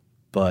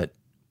 but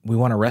we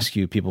want to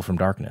rescue people from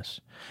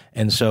darkness.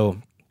 And so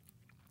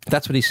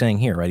that's what he's saying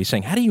here, right? He's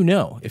saying, how do you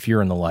know if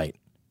you're in the light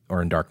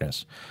or in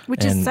darkness?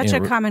 Which is such a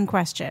common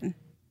question.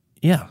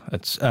 Yeah,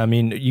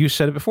 you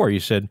said it before. You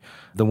said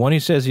the one who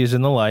says he is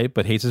in the light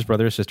but hates his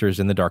brother or sister is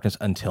in the darkness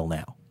until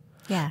now.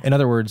 Yeah. In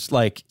other words,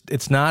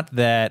 it's not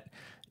that,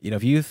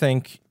 if you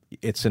think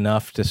it's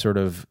enough to sort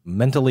of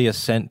mentally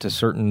assent to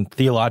certain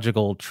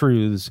theological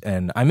truths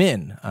and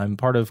I'm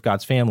part of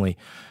God's family.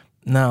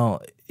 No,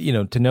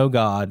 to know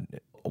God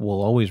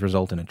will always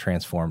result in a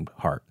transformed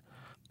heart.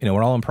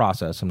 We're all in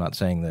process. I'm not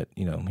saying that,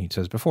 he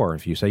says before,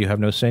 if you say you have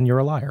no sin, you're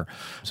a liar.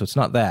 So it's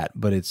not that,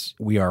 but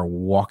we are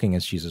walking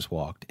as Jesus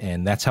walked.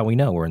 And that's how we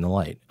know we're in the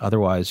light.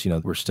 Otherwise,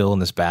 we're still in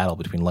this battle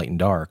between light and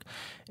dark.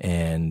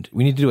 And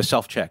we need to do a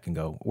self-check and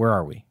go, where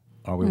are we?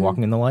 Are we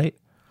walking in the light?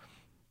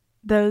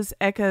 Those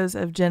echoes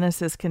of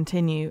Genesis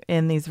continue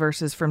in these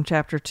verses from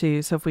chapter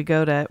 2. So if we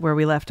go to where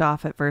we left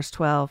off at verse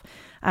 12,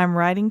 I'm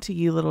writing to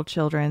you, little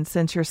children,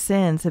 since your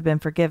sins have been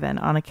forgiven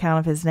on account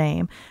of his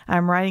name.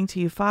 I'm writing to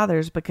you,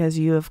 fathers, because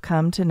you have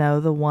come to know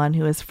the one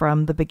who is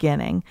from the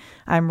beginning.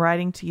 I'm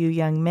writing to you,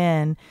 young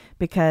men,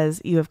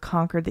 because you have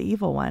conquered the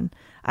evil one.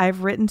 I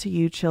have written to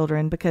you,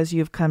 children, because you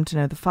have come to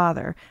know the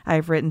Father. I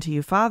have written to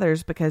you,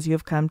 fathers, because you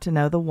have come to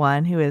know the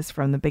one who is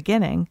from the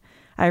beginning.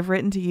 I have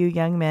written to you,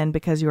 young men,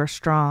 because you are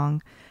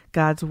strong.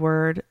 God's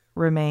word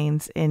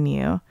remains in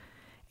you,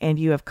 and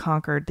you have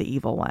conquered the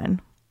evil one.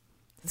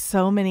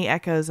 So many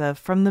echoes of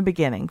from the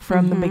beginning.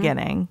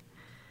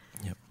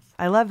 Yep.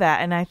 I love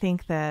that. And I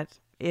think that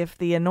if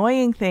the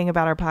annoying thing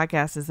about our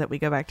podcast is that we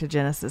go back to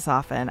Genesis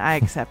often, I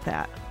accept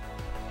that.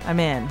 I'm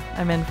in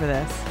for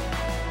this.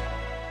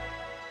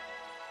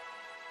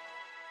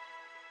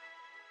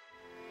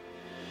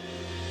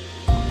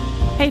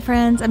 Hey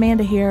friends,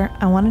 Amanda here.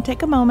 I want to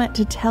take a moment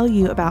to tell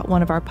you about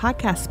one of our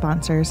podcast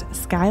sponsors,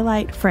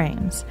 Skylight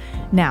Frames.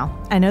 Now,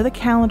 I know the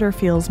calendar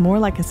feels more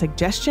like a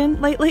suggestion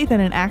lately than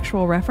an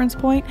actual reference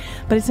point,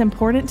 but it's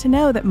important to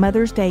know that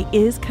Mother's Day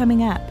is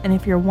coming up, and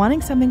if you're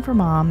wanting something for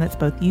mom that's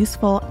both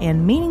useful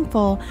and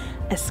meaningful,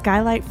 a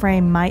Skylight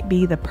frame might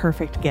be the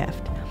perfect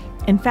gift.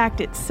 In fact,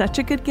 it's such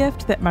a good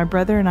gift that my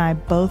brother and I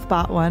both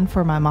bought one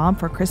for my mom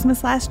for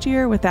Christmas last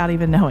year without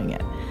even knowing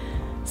it.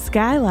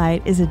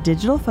 Skylight is a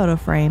digital photo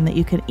frame that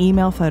you can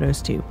email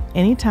photos to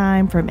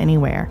anytime from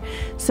anywhere.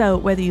 So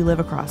whether you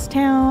live across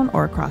town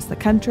or across the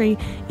country,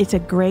 it's a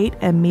great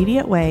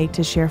immediate way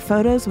to share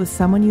photos with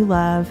someone you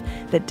love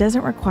that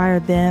doesn't require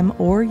them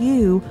or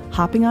you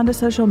hopping onto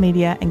social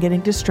media and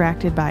getting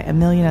distracted by a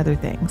million other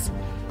things.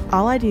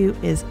 All I do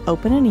is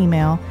open an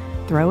email,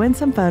 throw in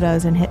some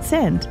photos, and hit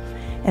send.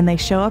 And they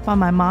show up on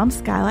my mom's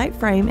Skylight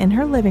frame in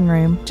her living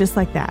room just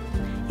like that.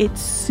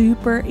 It's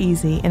super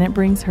easy and it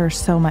brings her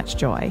so much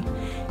joy.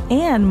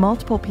 And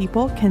multiple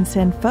people can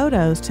send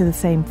photos to the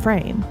same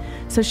frame,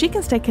 so she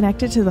can stay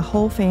connected to the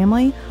whole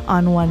family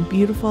on one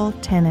beautiful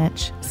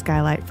 10-inch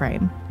Skylight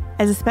frame.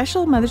 As a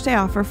special Mother's Day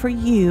offer for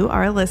you,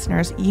 our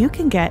listeners, you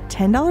can get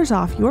 $10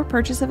 off your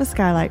purchase of a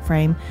Skylight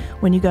frame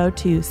when you go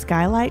to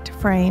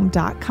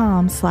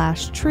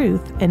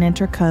skylightframe.com/truth and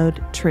enter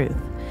code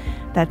TRUTH.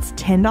 That's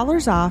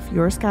 $10 off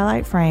your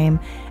skylight frame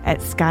at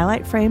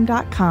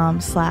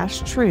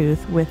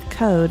skylightframe.com/truth with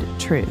code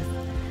TRUTH.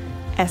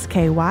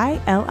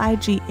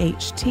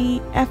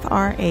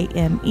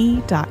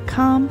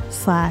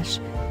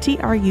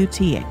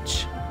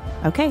 skylightframe.com/TRUTH.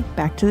 Okay,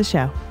 back to the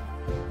show.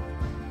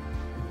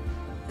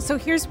 So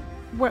here's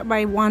what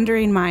my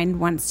wandering mind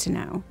wants to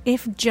know.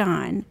 If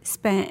John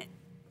spent,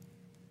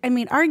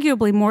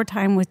 arguably more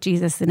time with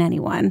Jesus than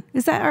anyone,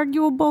 is that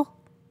arguable?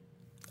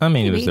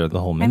 Maybe. He was there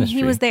the whole ministry.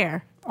 He was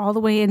there all the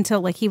way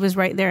until he was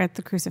right there at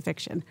the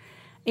crucifixion.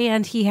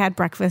 And he had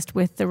breakfast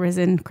with the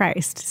risen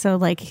Christ. So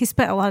he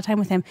spent a lot of time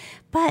with him.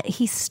 But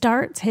he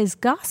starts his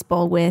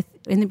gospel with,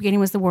 in the beginning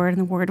was the Word, and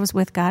the Word was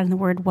with God, and the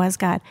Word was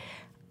God.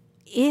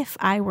 If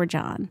I were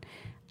John,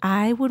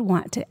 I would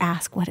want to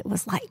ask what it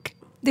was like.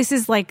 This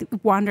is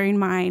wandering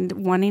mind,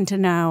 wanting to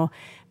know.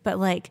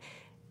 But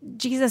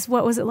Jesus,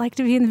 what was it like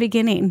to be in the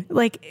beginning?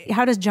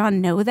 How does John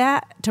know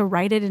that to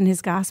write it in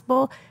his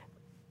gospel?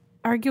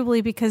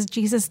 Arguably because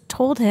Jesus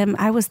told him,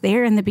 I was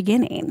there in the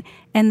beginning.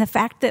 And the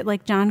fact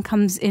that John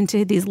comes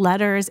into these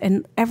letters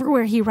and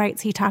everywhere he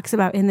writes, he talks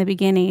about in the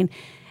beginning.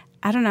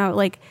 I don't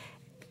know,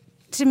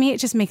 to me,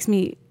 it just makes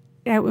me,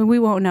 we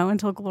won't know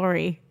until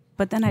glory.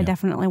 But then I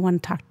definitely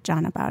want to talk to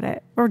John about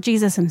it, or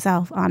Jesus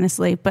himself,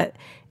 honestly. But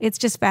it's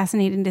just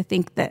fascinating to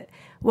think that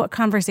what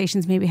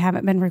conversations maybe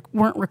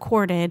weren't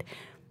recorded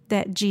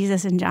that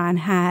Jesus and John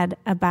had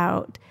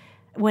about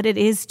what it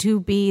is to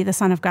be the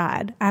Son of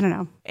God. I don't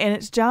know. And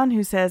it's John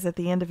who says at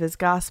the end of his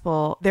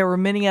gospel, there were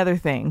many other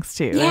things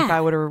too. Yeah. If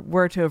I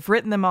were to have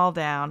written them all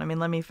down,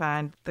 let me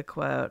find the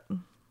quote.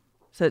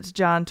 So it's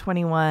John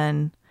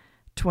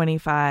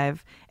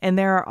 21:25. And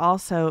there are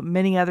also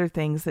many other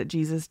things that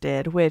Jesus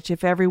did, which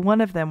if every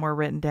one of them were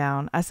written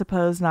down, I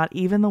suppose not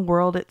even the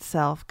world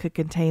itself could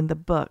contain the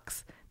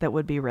books that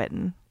would be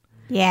written.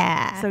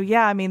 Yeah. So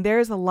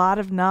there's a lot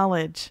of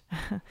knowledge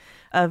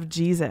of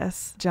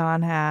Jesus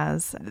John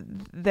has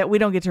that we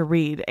don't get to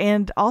read.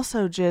 And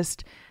also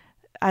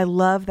I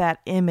love that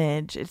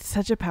image. It's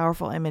such a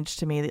powerful image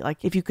to me that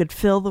if you could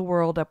fill the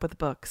world up with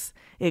books,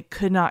 it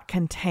could not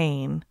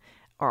contain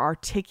or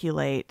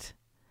articulate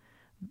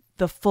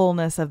the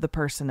fullness of the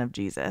person of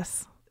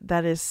Jesus.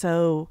 That is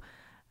so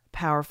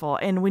powerful.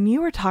 And when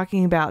you were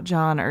talking about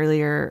John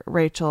earlier,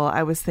 Rachel,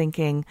 I was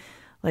thinking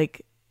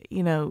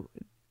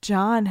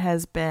John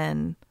has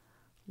been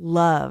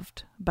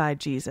loved by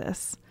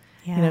Jesus.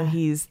 Yeah.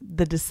 He's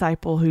the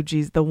disciple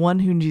the one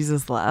whom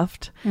Jesus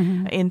loved.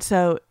 Mm-hmm. And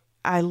so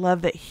I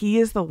love that he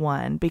is the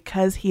one,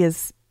 because he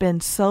has been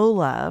so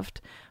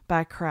loved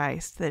by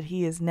Christ, that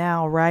he is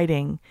now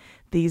writing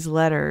these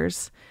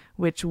letters,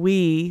 which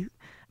we,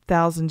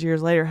 thousands of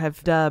years later,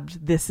 have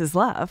dubbed "This is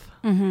Love,"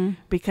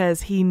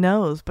 because he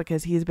knows,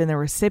 because he's been the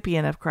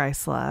recipient of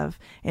Christ's love,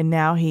 and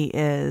now he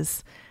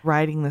is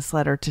writing this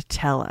letter to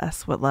tell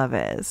us what love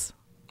is.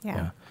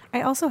 Yeah.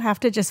 I also have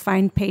to just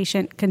find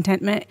patient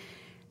contentment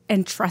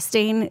and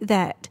trusting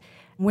that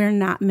we're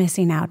not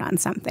missing out on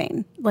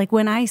something.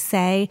 When I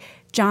say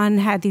John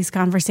had these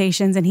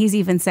conversations, and he's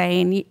even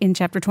saying in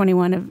chapter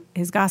 21 of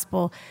his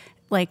gospel,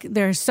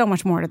 there's so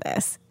much more to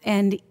this.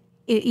 And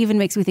it even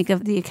makes me think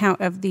of the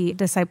account of the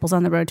disciples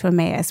on the road to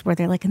Emmaus, where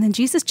they're and then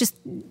Jesus just,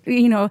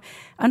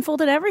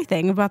 unfolded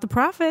everything about the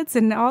prophets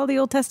and all the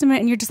Old Testament.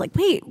 And you're just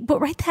wait, but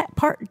write that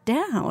part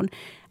down.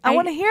 I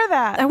want to hear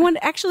that.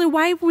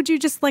 Why would you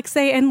just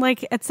say, and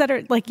et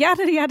cetera,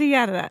 yada, yada,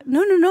 yada.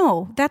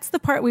 No. That's the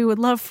part we would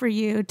love for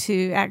you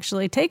to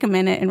actually take a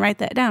minute and write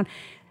that down.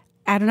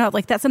 I don't know.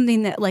 That's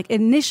something that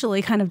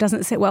initially kind of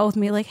doesn't sit well with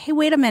me. Hey,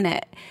 wait a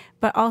minute.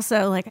 But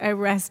also I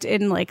rest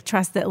in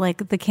trust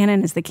that the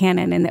canon is the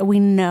canon, and that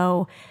we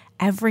know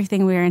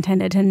everything we are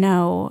intended to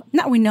know.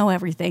 Not we know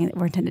everything that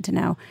we're intended to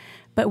know,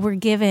 but we're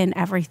given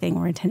everything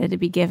we're intended to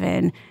be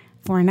given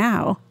for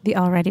now, the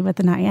already but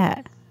the not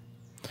yet.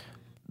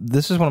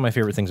 This is one of my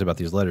favorite things about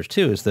these letters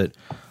too, is that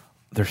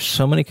there's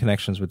so many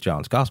connections with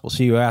John's gospel.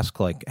 So you ask,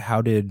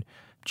 how did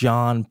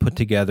John put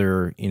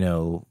together,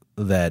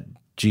 that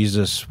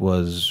Jesus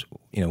was,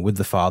 with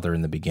the Father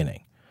in the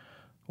beginning?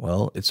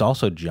 Well, it's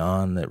also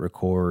John that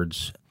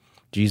records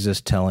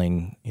Jesus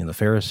telling the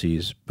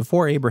Pharisees,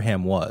 before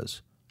Abraham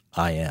was,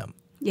 I am.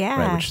 Yeah.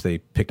 Right, which they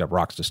picked up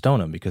rocks to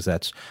stone him, because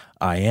that's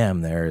I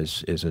am there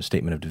is a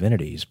statement of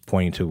divinity. He's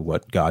pointing to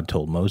what God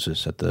told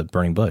Moses at the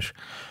burning bush.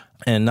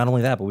 And not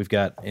only that, but we've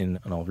got and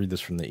I'll read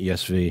this from the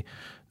ESV.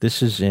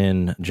 This is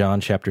in John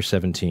chapter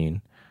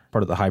 17,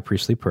 part of the high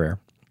priestly prayer.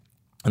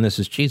 And this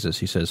is Jesus.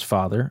 He says,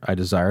 Father, I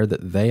desire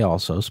that they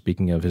also,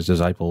 speaking of his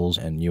disciples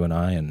and you and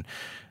I and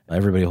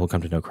everybody who will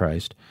come to know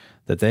Christ,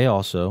 that they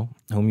also,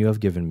 whom you have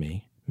given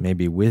me, may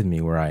be with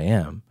me where I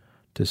am,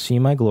 to see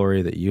my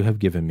glory that you have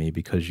given me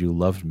because you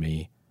loved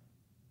me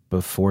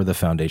before the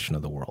foundation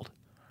of the world.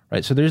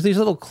 Right? So there's these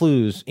little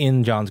clues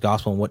in John's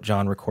gospel and what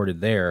John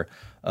recorded there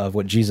of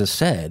what Jesus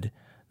said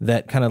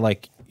that kind of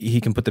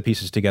he can put the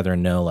pieces together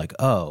and know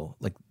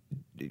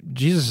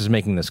Jesus is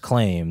making this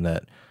claim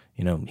that,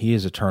 he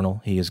is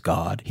eternal, he is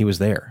God, he was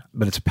there.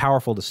 But it's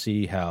powerful to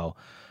see how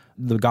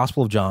the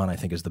Gospel of John, I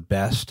think, is the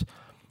best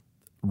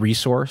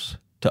resource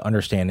to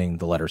understanding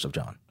the letters of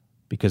John,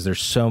 because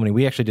there's so many.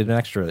 We actually did an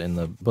extra in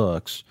the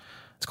books.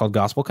 It's called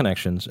Gospel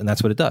Connections, and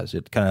that's what it does.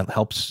 It kind of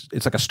helps.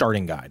 It's like a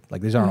starting guide.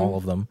 Like, these aren't all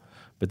of them,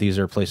 but these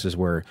are places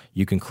where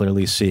you can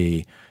clearly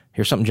see,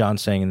 here's something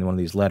John's saying in one of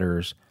these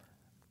letters,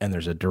 and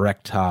there's a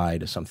direct tie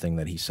to something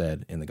that he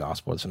said in the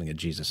gospel, or something that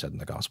Jesus said in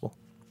the gospel.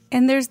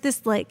 And there's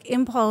this like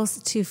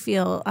impulse to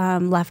feel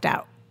left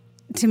out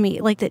to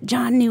me, like that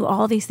John knew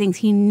all these things.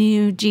 He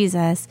knew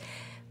Jesus,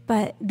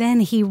 but then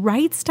he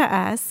writes to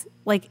us,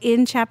 like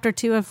in chapter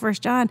 2 of 1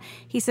 John,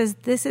 he says,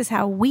 this is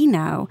how we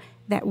know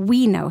that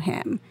we know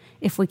him,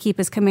 if we keep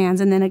his commands.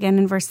 And then again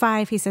in verse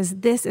 5, he says,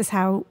 this is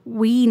how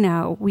we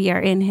know we are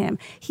in him.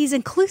 He's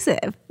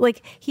inclusive.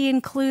 Like, he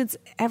includes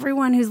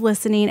everyone who's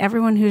listening,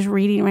 everyone who's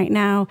reading right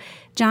now.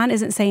 John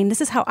isn't saying,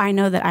 this is how I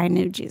know that I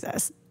knew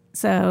Jesus,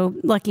 so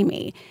lucky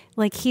me.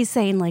 Like, he's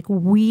saying, like,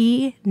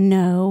 we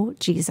know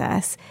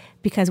Jesus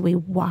because we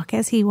walk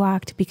as he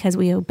walked, because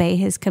we obey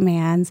his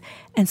commands.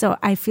 And so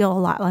I feel a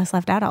lot less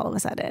left out all of a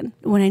sudden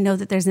when I know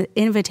that there's an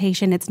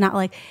invitation. It's not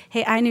like,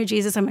 hey, I knew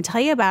Jesus, I'm going to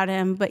tell you about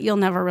him, but you'll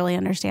never really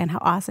understand how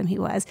awesome he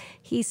was.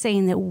 He's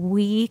saying that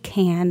we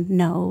can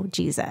know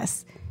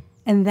Jesus.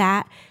 And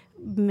that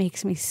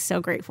makes me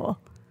so grateful.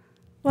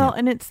 Well,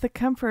 and it's the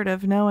comfort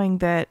of knowing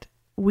that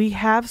we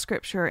have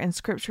Scripture, and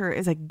Scripture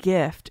is a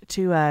gift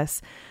to us,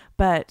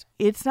 but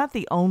it's not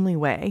the only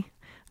way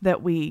that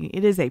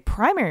it is a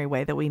primary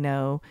way that we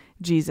know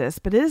Jesus,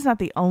 but it is not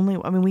the only.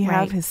 I mean, we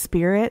have his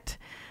Spirit.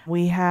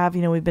 We have,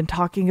 we've been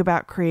talking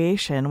about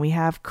creation. We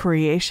have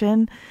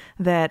creation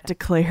that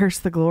declares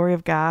the glory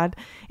of God.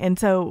 And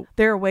so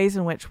there are ways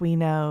in which we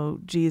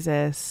know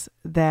Jesus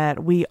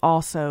that we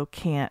also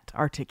can't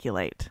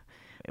articulate.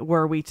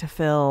 Were we to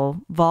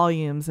fill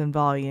volumes and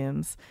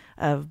volumes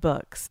of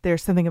books,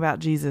 there's something about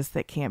Jesus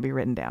that can't be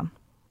written down.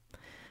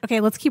 Okay,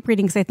 let's keep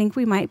reading, because I think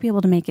we might be able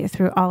to make it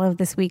through all of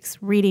this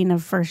week's reading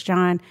of 1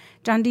 John.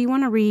 John, do you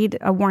want to read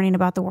a warning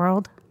about the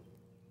world?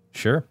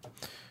 Sure.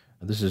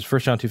 This is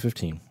 1 John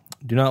 2:15.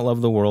 Do not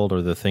love the world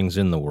or the things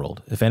in the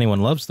world. If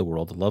anyone loves the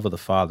world, the love of the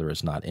Father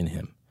is not in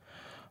him.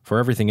 For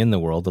everything in the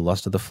world, the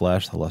lust of the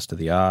flesh, the lust of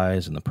the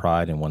eyes, and the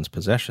pride in one's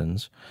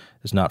possessions,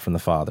 is not from the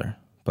Father,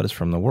 but is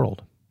from the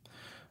world.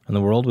 And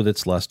the world with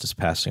its lust is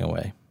passing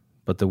away,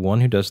 but the one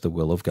who does the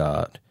will of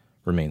God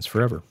remains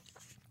forever.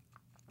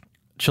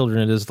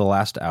 Children, it is the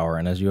last hour,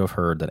 and as you have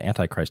heard that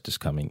Antichrist is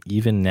coming,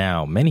 even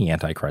now many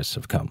Antichrists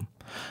have come.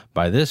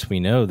 By this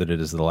we know that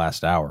it is the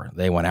last hour.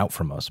 They went out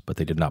from us, but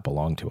they did not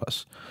belong to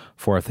us.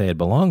 For if they had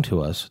belonged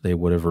to us, they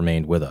would have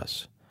remained with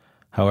us.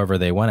 However,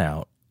 they went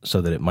out,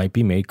 so that it might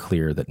be made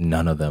clear that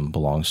none of them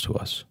belongs to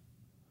us.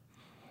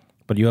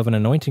 But you have an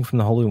anointing from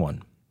the Holy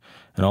One,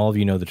 and all of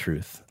you know the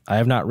truth. I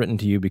have not written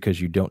to you because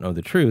you don't know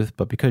the truth,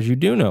 but because you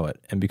do know it,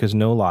 and because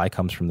no lie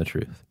comes from the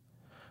truth.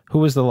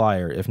 Who is the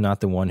liar, if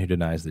not the one who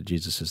denies that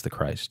Jesus is the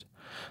Christ?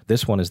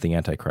 This one is the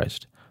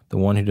Antichrist, the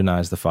one who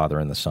denies the Father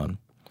and the Son.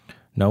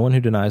 No one who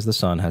denies the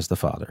Son has the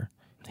Father.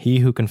 He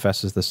who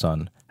confesses the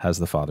Son has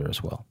the Father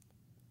as well.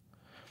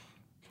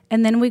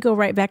 And then we go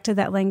right back to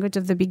that language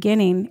of the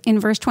beginning. In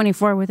verse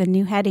 24, with a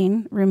new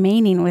heading,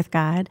 remaining with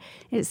God,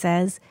 it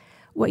says,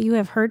 what you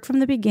have heard from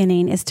the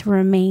beginning is to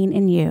remain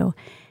in you.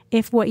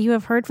 If what you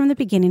have heard from the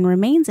beginning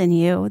remains in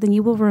you, then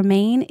you will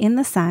remain in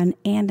the Son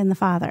and in the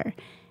Father.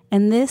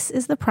 And this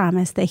is the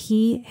promise that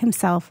he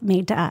himself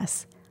made to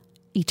us,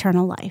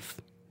 eternal life.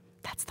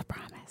 That's the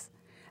promise.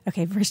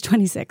 Okay, verse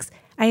 26.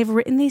 I have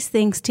written these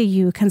things to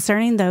you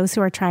concerning those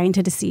who are trying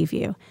to deceive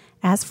you.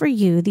 As for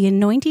you, the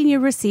anointing you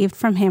received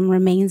from him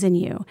remains in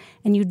you,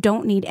 and you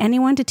don't need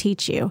anyone to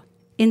teach you.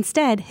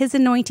 Instead, his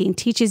anointing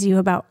teaches you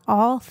about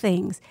all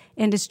things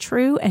and is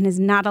true and is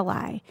not a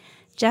lie.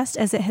 Just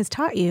as it has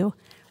taught you,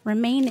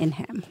 remain in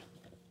him.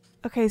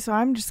 Okay, so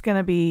I'm just going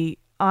to be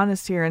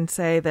honest here and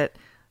say that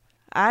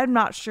I'm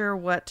not sure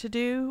what to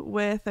do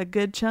with a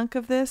good chunk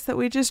of this that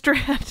we just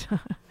read.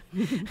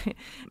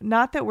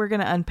 Not that we're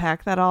going to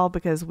unpack that all,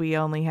 because we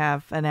only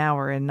have an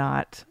hour and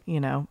not,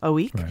 a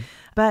week. Right.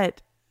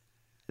 But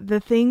the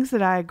things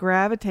that I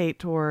gravitate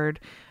toward,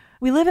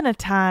 we live in a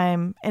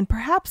time, and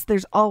perhaps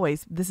this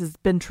has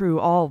been true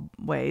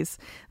always,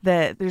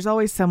 that there's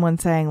always someone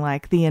saying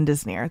like, the end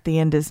is near, the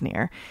end is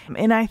near.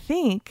 And I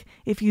think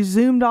if you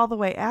zoomed all the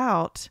way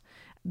out,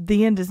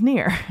 the end is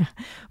near.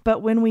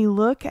 But when we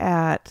look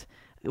at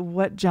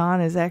what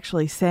John is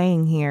actually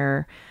saying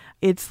here,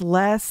 it's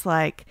less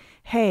like,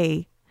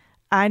 hey,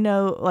 I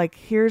know, like,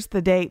 here's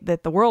the date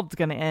that the world's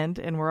going to end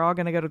and we're all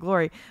going to go to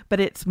glory. But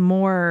it's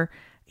more,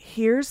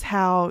 here's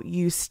how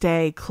you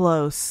stay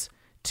close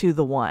to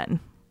the one.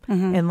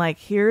 Mm-hmm. And like,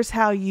 here's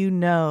how you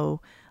know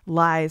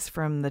lies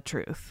from the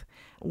truth.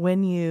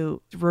 When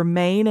you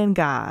remain in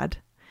God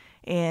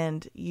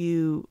and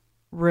you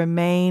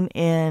remain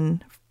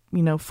in,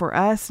 for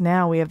us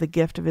now, we have the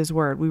gift of his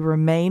word. We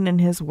remain in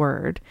his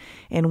word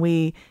and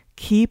we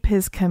keep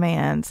his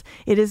commands.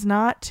 It is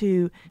not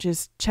to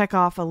just check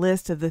off a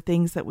list of the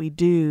things that we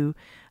do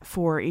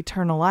for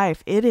eternal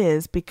life. It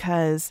is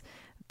because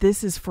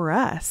this is for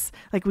us.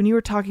 Like when you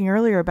were talking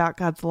earlier about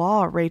God's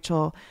law,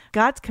 Rachel,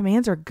 God's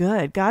commands are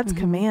good. God's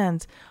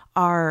commands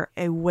are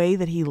a way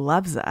that he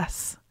loves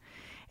us.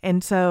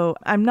 And so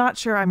I'm not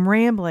sure I'm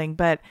rambling,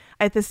 but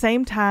at the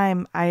same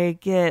time, I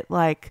get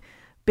like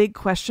big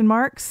question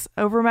marks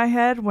over my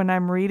head when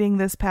I'm reading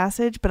this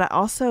passage, but I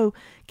also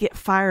get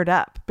fired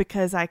up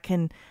because I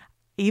can,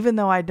 even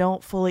though I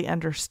don't fully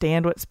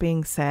understand what's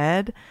being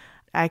said,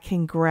 I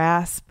can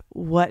grasp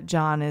what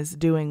John is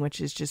doing,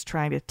 which is just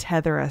trying to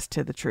tether us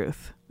to the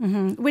truth.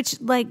 Mm-hmm. Which,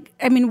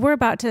 we're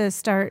about to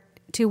start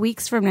 2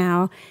 weeks from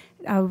now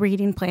a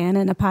reading plan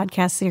and a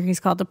podcast series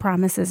called The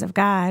Promises of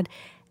God.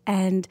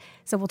 And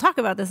so we'll talk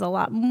about this a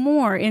lot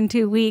more in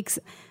 2 weeks.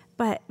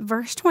 But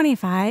verse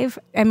 25,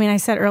 I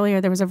said earlier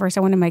there was a verse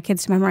I wanted my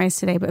kids to memorize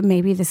today, but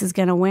maybe this is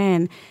going to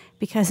win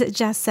because it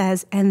just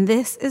says, and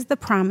this is the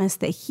promise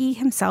that he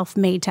himself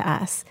made to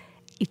us,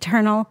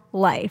 eternal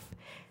life.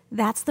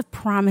 That's the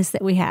promise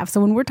that we have.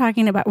 So when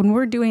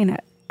we're doing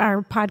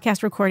our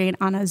podcast recording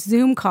on a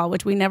Zoom call,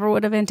 which we never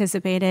would have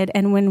anticipated,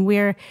 and when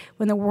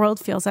the world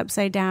feels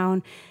upside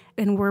down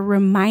and we're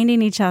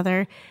reminding each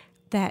other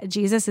that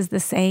Jesus is the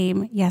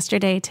same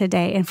yesterday,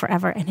 today, and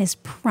forever, and his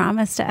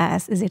promise to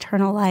us is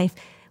eternal life.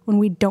 When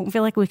we don't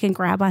feel like we can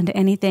grab onto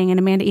anything, and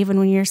Amanda, even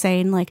when you're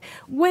saying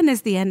when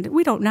is the end?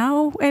 We don't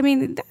know.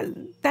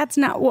 That's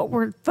not what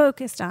we're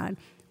focused on.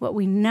 What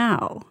we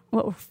know,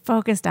 what we're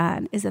focused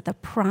on is that the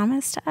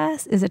promise to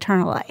us is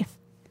eternal life.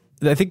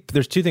 I think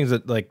there's two things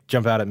that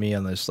jump out at me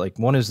on this.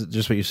 One is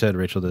just what you said,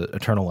 Rachel, the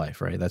eternal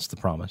life, right? That's the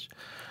promise.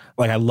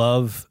 I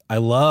love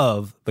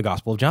the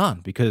Gospel of John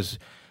because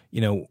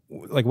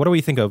what do we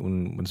think of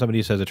when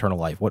somebody says eternal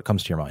life? What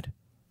comes to your mind?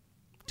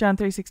 John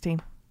 3:16.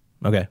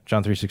 Okay,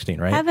 John 3:16,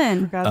 right?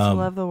 Heaven. For God so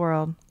loved the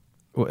world.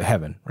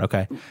 Heaven,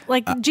 okay.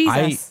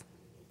 Jesus.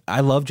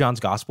 I love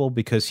John's Gospel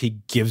because he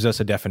gives us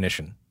a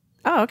definition.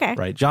 Oh, okay.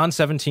 Right. John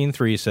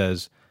 17:3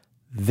 says,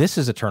 this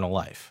is eternal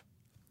life,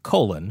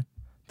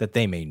 that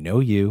they may know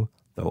you,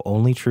 the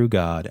only true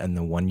God, and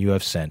the one you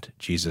have sent,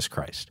 Jesus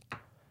Christ.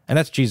 And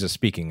that's Jesus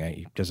speaking.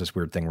 He does this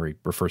weird thing where he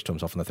refers to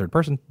himself in the third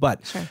person.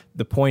 But sure.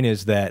 The point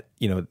is that,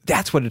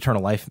 that's what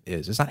eternal life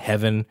is. It's not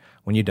heaven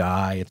when you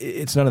die.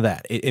 It's none of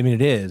that.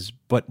 It is.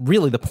 But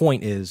really the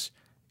point is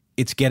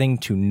it's getting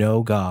to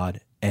know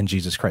God and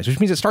Jesus Christ, which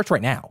means it starts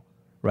right now,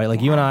 right?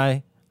 You and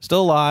I,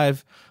 still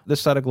alive,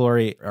 this side of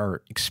glory,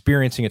 are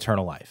experiencing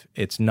eternal life.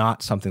 It's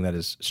not something that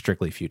is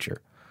strictly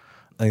future.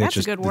 I think that's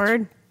a good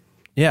word.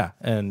 Yeah.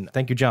 And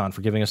thank you, John,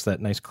 for giving us that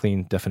nice,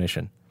 clean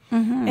definition.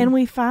 Mm-hmm. And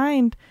we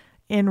find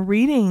in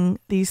reading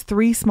these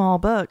 3 small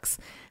books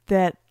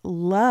that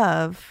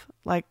love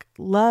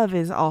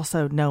is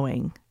also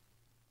knowing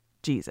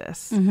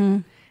Jesus. Mm-hmm.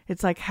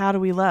 It's how do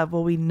we love?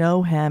 Well, we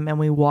know him and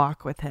we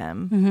walk with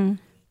him. Mm-hmm.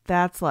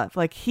 That's love.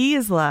 He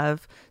is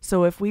love.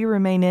 So if we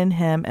remain in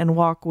him and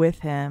walk with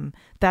him,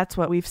 that's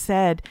what we've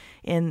said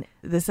in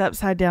this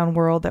upside down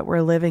world that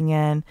we're living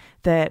in,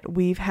 that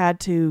we've had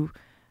to,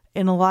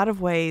 in a lot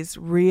of ways,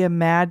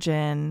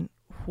 reimagine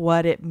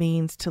what it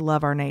means to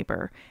love our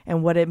neighbor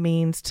and what it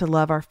means to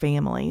love our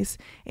families.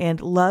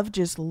 And love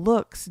just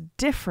looks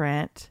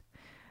different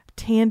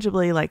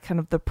tangibly, kind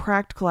of the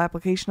practical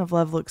application of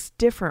love looks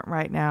different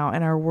right now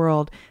in our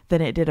world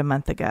than it did a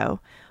month ago.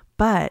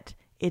 But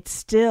it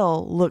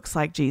still looks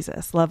like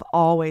Jesus. Love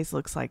always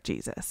looks like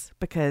Jesus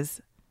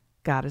because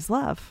God is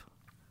love.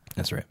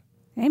 That's right.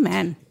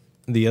 Amen.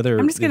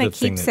 I'm just going to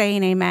keep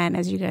saying amen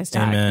as you guys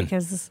talk. Amen.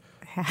 Because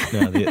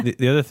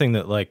the other thing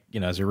that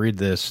as I read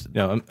this,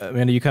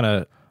 Amanda, you kind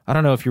of, I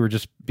don't know if you were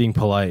just being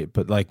polite,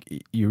 but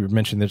you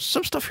mentioned there's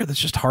some stuff here that's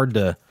just hard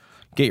to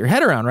get your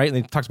head around, right? And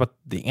he talks about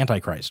the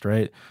Antichrist,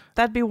 right?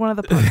 That'd be one of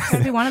the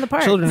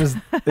parts. Children, it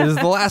is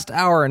the last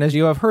hour, and as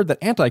you have heard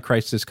that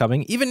Antichrist is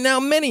coming, even now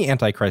many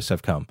Antichrists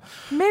have come.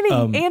 Many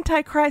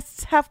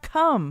Antichrists have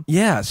come.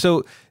 Yeah,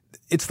 so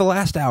it's the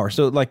last hour.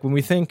 So when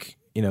we think,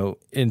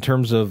 in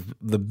terms of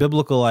the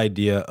biblical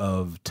idea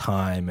of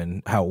time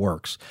and how it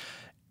works,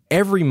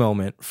 every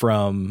moment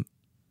from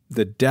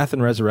the death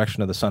and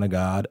resurrection of the Son of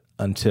God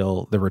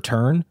until the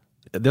return,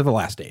 they're the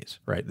last days,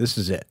 right? This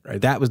is it,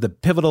 right? That was the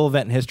pivotal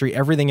event in history.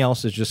 Everything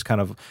else is just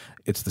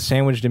it's the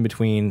sandwiched in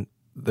between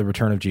the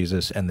return of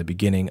Jesus and the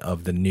beginning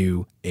of the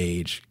new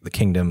age, the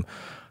kingdom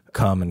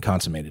come and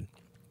consummated.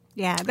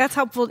 Yeah, that's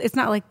helpful. It's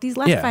not these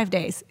last 5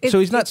 days. So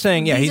he's not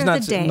saying, he's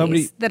not saying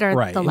nobody that are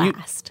right. The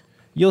last.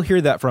 You'll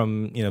hear that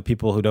from,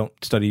 people who don't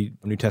study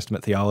New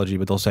Testament theology,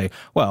 but they'll say,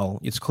 well,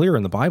 it's clear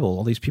in the Bible,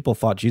 all these people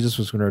thought Jesus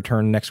was going to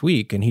return next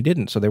week and he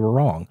didn't, so they were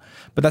wrong.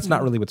 But that's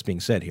not really what's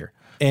being said here.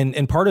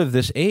 And part of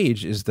this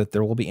age is that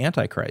there will be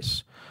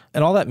antichrists.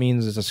 And all that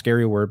means is a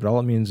scary word, but all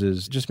it means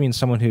is just means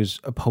someone who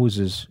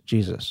opposes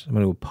Jesus,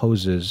 someone who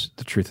opposes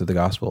the truth of the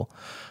gospel.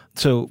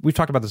 So we've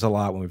talked about this a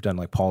lot when we've done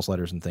Paul's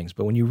letters and things,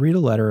 but when you read a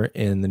letter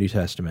in the New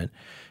Testament,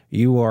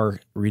 you are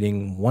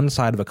reading one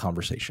side of a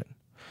conversation.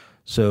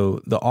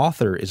 So the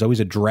author is always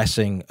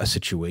addressing a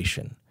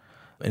situation.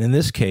 And in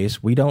this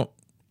case, we don't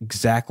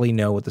exactly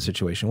know what the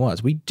situation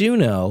was. We do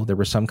know there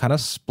was some kind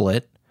of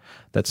split,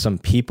 that some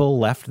people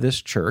left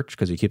this church,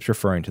 because he keeps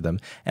referring to them,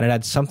 and it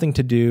had something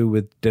to do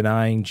with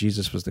denying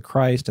Jesus was the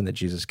Christ and that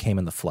Jesus came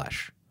in the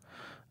flesh,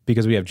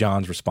 because we have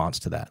John's response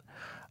to that.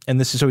 And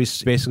this is, so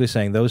he's basically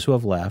saying those who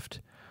have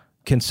left,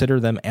 consider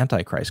them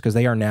Antichrist, because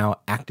they are now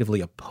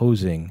actively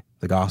opposing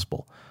the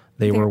gospel.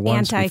 They're were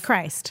once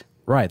Antichrist.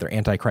 Right, they're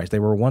Antichrist. They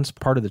were once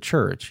part of the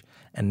church,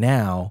 and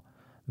now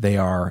they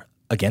are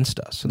against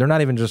us. So they're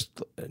not even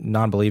just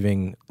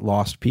non-believing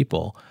lost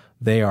people.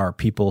 They are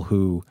people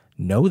who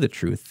know the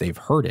truth, they've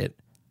heard it,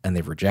 and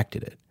they've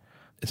rejected it.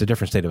 It's a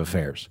different state of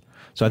affairs.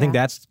 So I think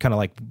that's kind of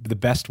like the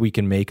best we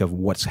can make of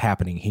what's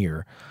happening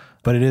here.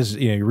 But it is,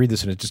 you read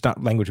this and it's just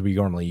not language we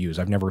normally use.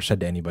 I've never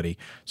said to anybody,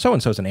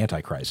 so-and-so is an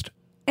Antichrist.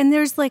 And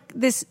there's like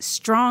this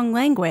strong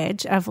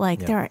language of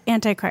like, there are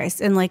Antichrists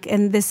and like,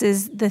 and this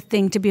is the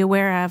thing to be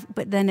aware of.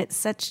 But then it's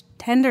such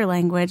tender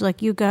language.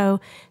 Like you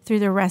go through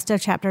the rest of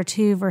chapter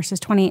 2, verses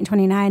 28 and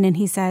 29, and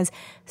he says,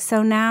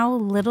 so now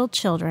little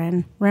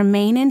children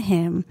remain in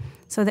him,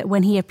 so that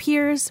when he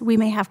appears, we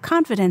may have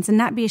confidence and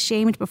not be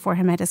ashamed before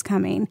him at his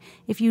coming.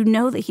 If you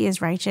know that he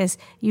is righteous,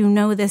 you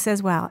know this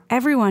as well.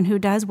 Everyone who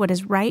does what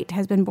is right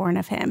has been born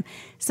of him.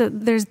 So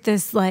there's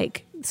this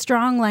like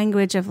strong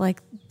language of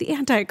like the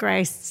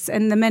Antichrists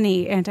and the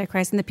many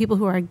Antichrists and the people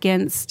who are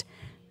against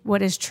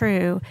what is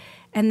true.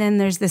 And then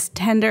there's this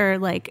tender,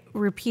 like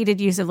repeated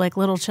use of like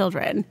little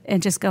children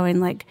and just going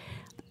like,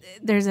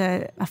 there's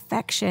a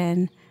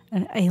affection,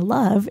 a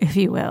love, if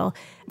you will,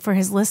 for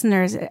his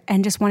listeners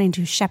and just wanting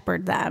to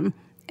shepherd them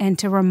and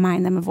to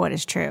remind them of what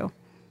is true.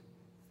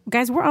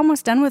 Guys, we're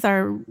almost done with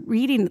our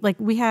reading. Like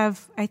we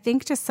have, I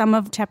think, just some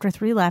of chapter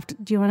 3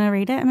 left. Do you want to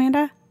read it,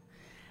 Amanda?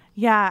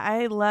 Yeah,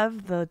 I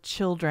love the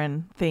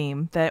children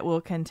theme that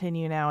will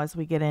continue now as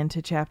we get into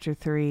chapter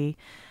 3.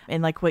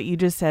 And like what you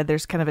just said,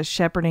 there's kind of a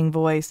shepherding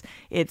voice.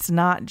 It's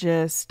not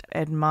just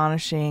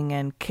admonishing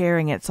and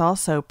caring, it's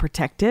also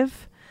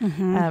protective.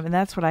 Mm-hmm. And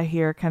that's what I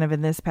hear kind of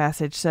in this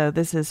passage. So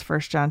this is 1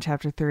 John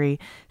chapter 3.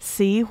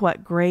 See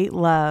what great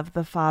love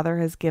the Father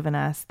has given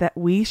us, that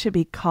we should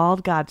be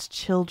called God's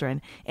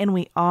children, and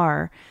we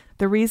are.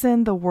 The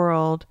reason the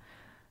world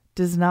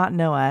does not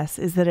know us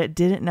is that it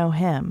didn't know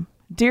him.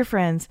 Dear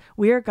friends,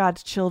 we are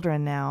God's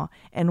children now,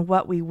 and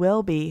what we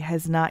will be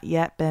has not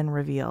yet been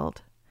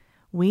revealed.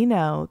 We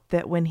know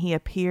that when he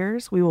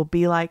appears, we will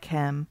be like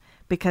him,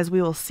 because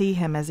we will see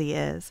him as he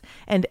is.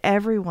 And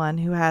everyone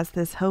who has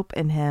this hope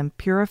in him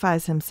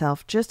purifies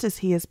himself just as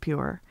he is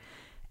pure.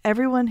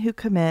 Everyone who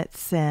commits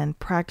sin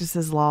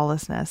practices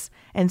lawlessness,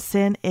 and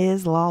sin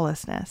is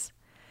lawlessness.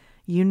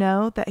 You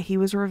know that he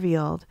was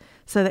revealed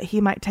so that he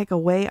might take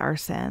away our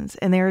sins,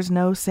 and there is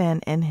no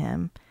sin in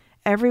him.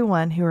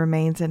 Everyone who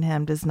remains in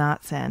him does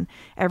not sin.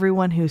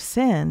 Everyone who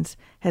sins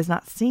has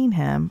not seen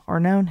him or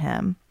known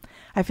him.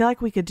 I feel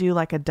like we could do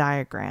like a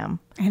diagram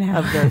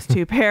of those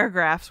two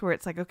paragraphs where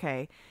it's like,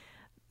 okay,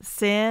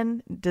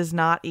 sin does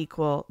not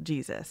equal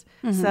Jesus.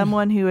 Mm-hmm.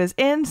 Someone who is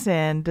in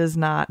sin does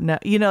not know,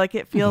 like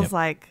it feels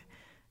like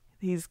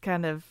he's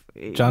kind of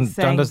John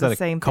does that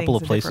a couple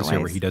of places here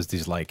where he does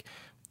these like,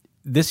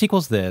 this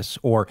equals this,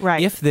 or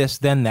if this,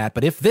 then that,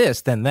 but if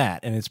this, then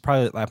that. And it's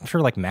probably, I'm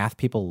sure like math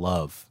people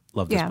love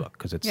this book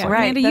because it's like,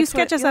 Amanda, you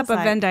sketch us up a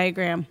Venn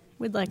diagram.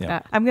 We'd like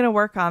that. I'm going to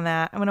work on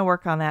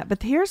that.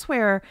 But here's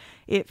where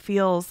it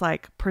feels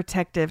like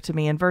protective to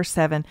me. In verse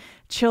 7,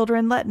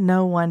 children, let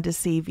no one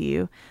deceive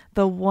you.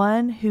 The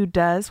one who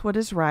does what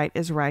is right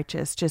is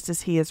righteous, just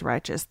as he is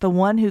righteous. The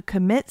one who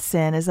commits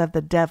sin is of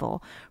the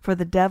devil, for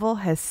the devil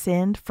has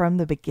sinned from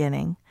the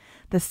beginning.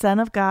 The Son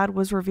of God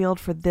was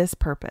revealed for this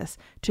purpose,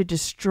 to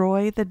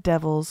destroy the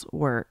devil's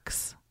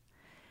works.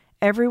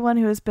 Everyone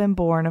who has been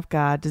born of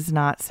God does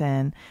not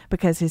sin,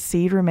 because his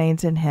seed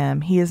remains in him.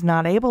 He is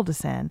not able to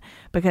sin,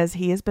 because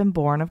he has been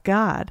born of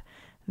God.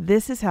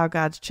 This is how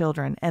God's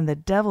children and the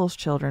devil's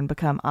children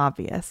become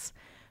obvious.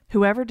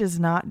 Whoever does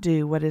not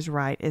do what is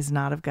right is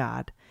not of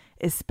God,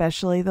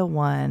 especially the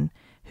one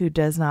who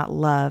does not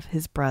love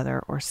his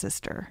brother or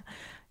sister.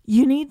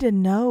 You need to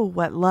know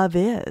what love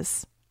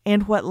is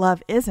and what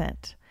love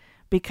isn't,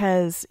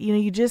 because,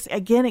 you just,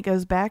 again, it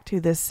goes back to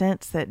this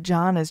sense that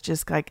John is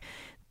just like,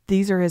 are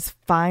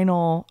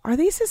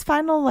these his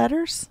final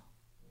letters?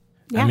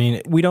 Yeah. I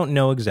mean, we don't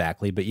know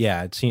exactly, but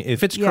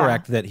if it's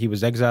correct that he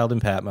was exiled in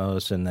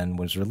Patmos and then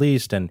was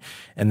released and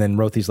then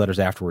wrote these letters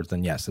afterwards,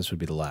 then yes, this would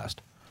be the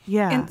last.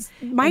 Yeah.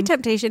 And my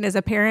temptation as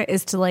a parent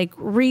is to like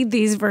read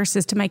these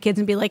verses to my kids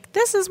and be like,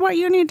 this is what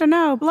you need to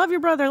know. Love your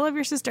brother, love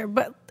your sister.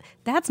 But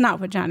that's not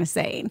what John is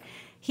saying.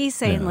 He's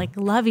saying like,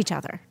 love each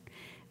other.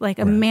 Like,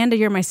 Amanda,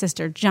 you're my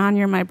sister. John,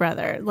 you're my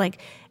brother. Like,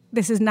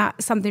 this is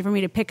not something for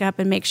me to pick up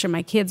and make sure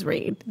my kids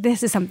read.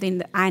 This is something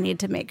that I need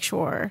to make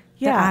sure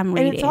that I'm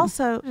reading. And it's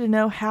also to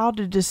know how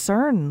to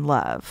discern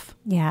love.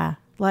 Yeah.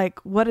 Like,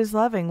 what is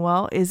loving?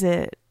 Well, does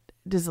it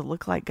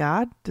look like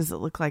God? Does it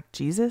look like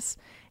Jesus?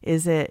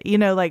 Is it,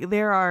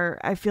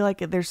 I feel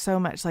like there's so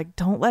much, like,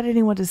 don't let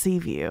anyone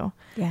deceive you.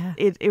 Yeah.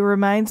 It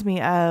reminds me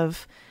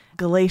of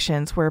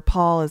Galatians, where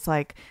Paul is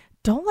like,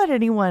 don't let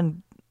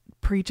anyone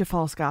preach a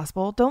false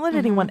gospel. Don't let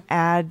anyone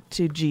add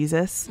to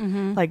Jesus.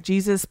 Like,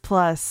 Jesus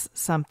plus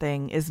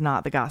something is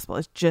not the gospel.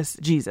 It's just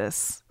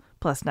Jesus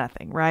plus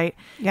nothing, right?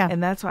 Yeah.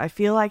 And that's why I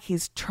feel like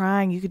he's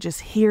trying, you could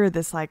just hear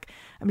this, like,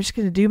 I'm just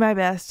going to do my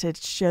best to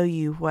show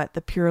you what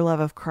the pure love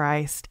of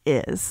Christ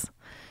is.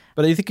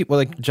 But I think, well,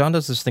 like John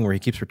does this thing where he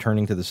keeps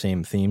returning to the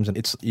same themes,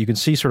 and you can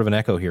see sort of an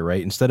echo here,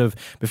 right? Instead of,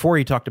 before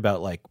he talked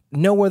about like,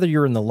 know whether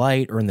you're in the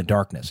light or in the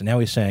darkness, and now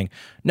he's saying,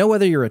 know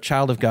whether you're a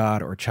child of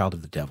God or a child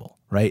of the devil,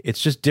 right?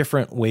 It's just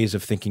different ways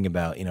of thinking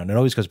about, and it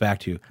always goes back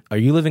to, are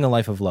you living a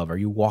life of love? Are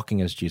you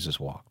walking as Jesus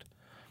walked?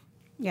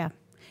 Yeah.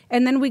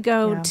 And then we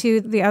go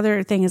to the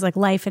other thing is like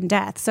life and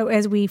death. So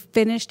as we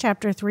finish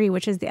chapter 3,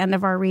 which is the end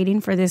of our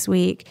reading for this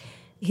week,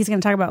 he's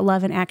going to talk about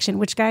love in action,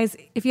 which, guys,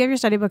 if you have your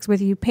study books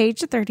with you, page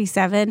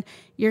 37,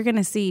 you're going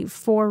to see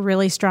 4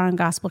 really strong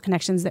gospel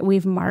connections that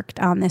we've marked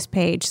on this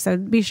page. So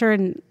be sure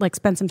and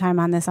spend some time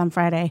on this on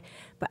Friday.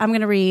 But I'm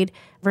going to read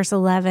verse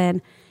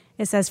 11.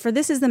 It says, "For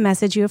this is the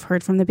message you have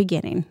heard from the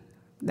beginning,"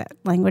 that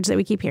language that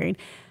we keep hearing.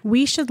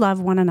 "We should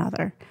love one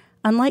another.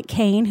 Unlike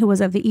Cain, who was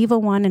of the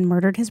evil one and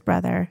murdered his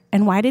brother.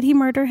 And why did he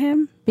murder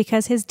him?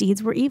 Because his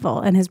deeds were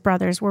evil and his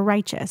brothers were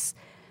righteous.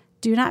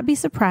 Do not be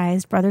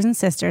surprised, brothers and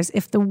sisters,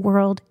 if the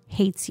world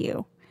hates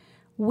you.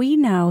 We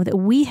know that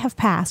we have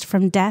passed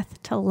from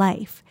death to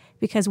life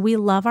because we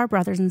love our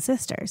brothers and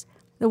sisters.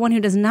 The one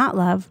who does not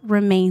love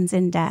remains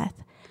in death.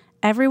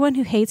 Everyone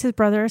who hates his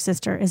brother or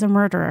sister is a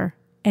murderer,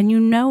 and you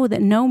know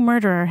that no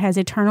murderer has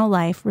eternal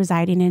life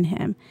residing in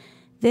him.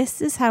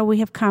 This is how we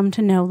have come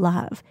to know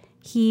love.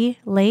 He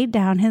laid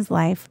down his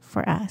life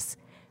for us.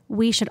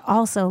 We should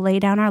also lay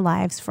down our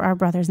lives for our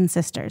brothers and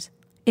sisters.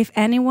 If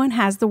anyone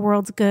has the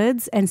world's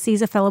goods and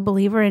sees a fellow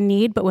believer in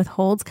need but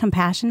withholds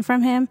compassion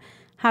from him,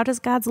 how does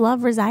God's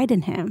love reside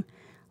in him?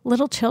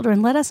 Little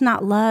children, let us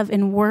not love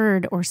in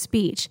word or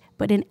speech,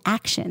 but in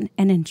action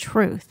and in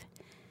truth.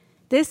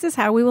 This is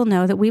how we will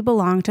know that we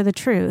belong to the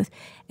truth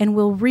and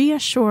will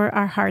reassure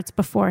our hearts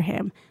before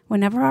him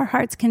whenever our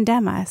hearts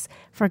condemn us,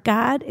 for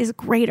God is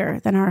greater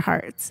than our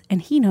hearts,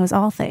 and he knows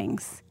all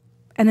things."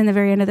 And then the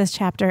very end of this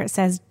chapter, it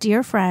says,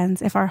 "Dear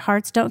friends, if our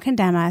hearts don't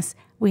condemn us,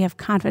 we have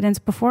confidence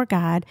before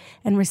God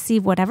and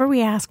receive whatever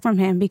we ask from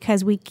him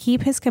because we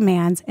keep his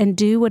commands and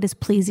do what is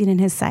pleasing in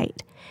his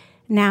sight.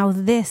 Now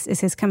this is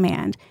his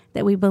command,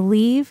 that we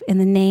believe in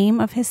the name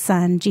of his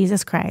Son,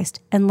 Jesus Christ,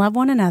 and love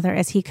one another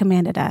as he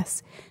commanded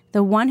us.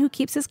 The one who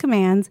keeps his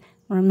commands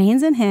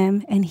remains in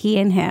him and he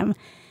in him.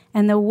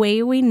 And the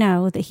way we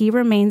know that he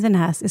remains in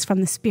us is from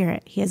the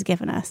Spirit he has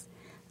given us."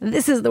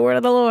 This is the word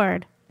of the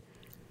Lord.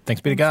 Thanks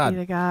be to God.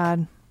 Thanks be to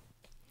God.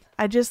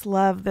 I just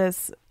love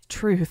this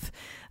truth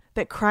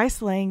that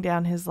Christ laying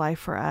down his life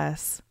for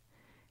us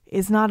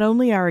is not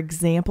only our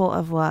example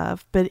of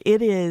love, but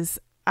it is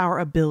our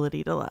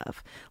ability to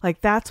love.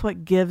 Like, that's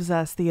what gives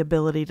us the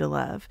ability to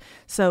love.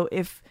 So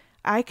if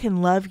I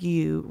can love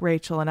you,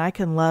 Rachel, and I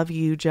can love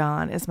you,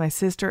 John, as my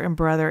sister and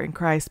brother in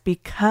Christ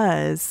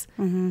because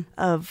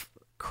of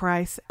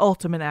Christ's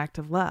ultimate act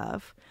of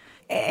love.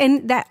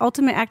 And that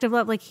ultimate act of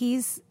love,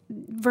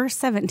 verse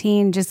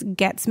 17 just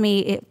gets me.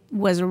 It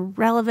was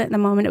relevant in the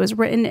moment it was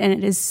written, and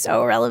it is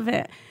so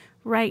relevant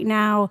right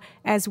now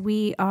as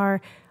we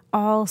are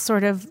all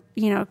sort of,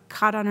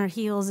 caught on our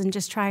heels and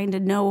just trying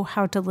to know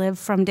how to live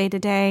from day to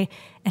day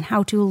and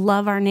how to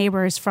love our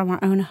neighbors from our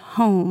own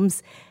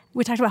homes.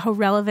 We talked about how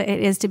relevant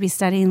it is to be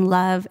studying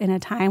love in a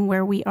time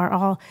where we are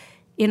all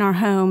in our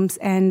homes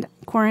and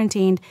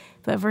quarantined.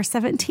 But verse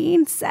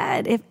 17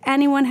 said, "If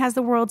anyone has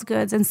the world's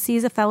goods and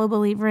sees a fellow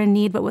believer in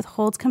need but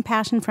withholds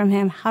compassion from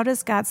him, how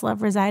does God's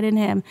love reside in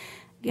him?"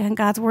 And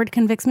God's word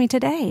convicts me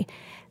today.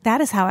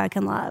 That is how I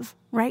can love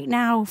right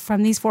now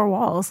from these 4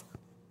 walls.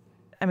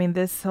 I mean,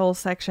 this whole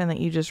section that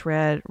you just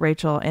read,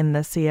 Rachel, in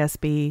the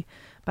CSB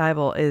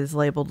Bible is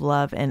labeled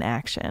love in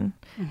action.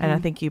 And I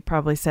think you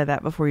probably said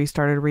that before you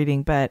started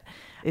reading, but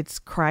it's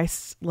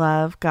Christ's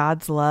love,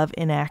 God's love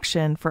in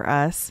action for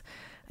us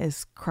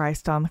is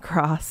Christ on the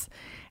cross,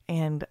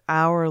 and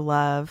our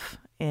love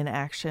in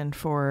action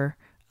for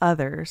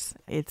others.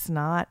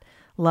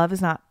 Love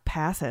is not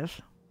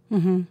passive.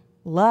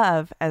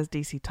 Love, as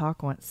DC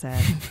Talk once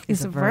said,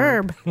 is a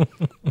verb.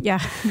 Yeah.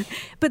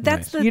 But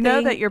that's nice. the thing. You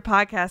know that your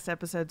podcast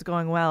episode's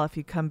going well if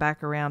you come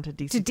back around to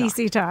DC Talk.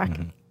 DC Talk.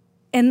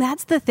 And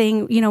that's the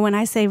thing, when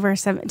I say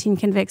verse 17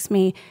 convicts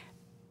me,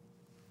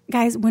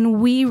 guys, when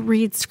we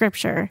read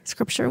Scripture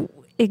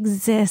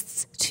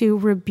exists to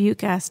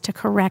rebuke us, to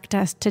correct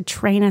us, to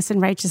train us in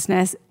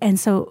righteousness. And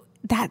so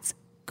that's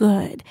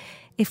good.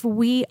 If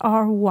we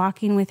are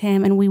walking with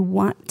him and we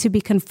want to be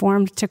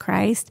conformed to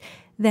Christ,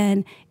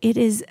 then it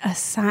is a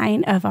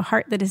sign of a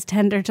heart that is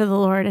tender to the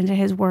Lord and to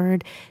his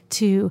word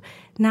to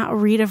not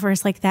read a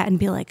verse like that and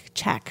be like,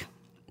 check.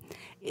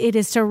 It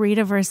is to read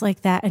a verse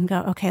like that and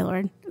go, okay,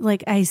 Lord,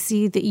 I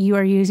see that you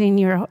are using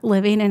your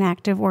living and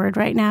active word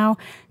right now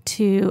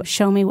to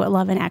show me what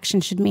love and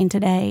action should mean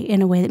today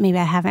in a way that maybe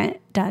I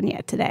haven't done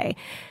yet today.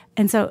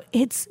 And so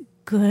it's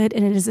good,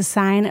 and it is a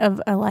sign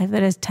of a life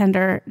that is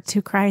tender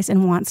to Christ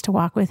and wants to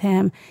walk with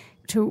him,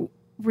 to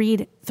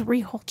read 3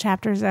 whole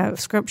chapters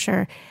of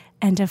Scripture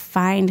and to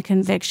find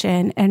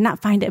conviction, and not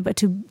find it, but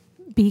to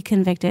be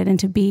convicted and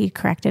to be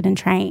corrected and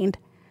trained.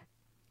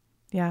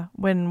 Yeah.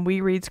 When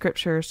we read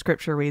scripture,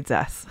 scripture reads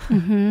us.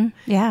 Mm-hmm.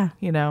 Yeah.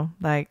 You know,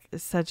 like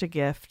it's such a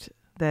gift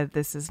that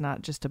this is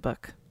not just a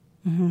book.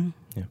 Mm-hmm.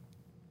 Yeah.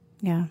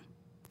 Yeah.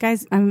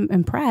 Guys, I'm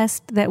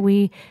impressed that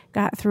we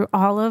got through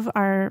all of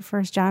our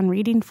 1 John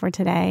reading for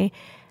today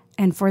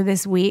and for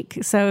this week.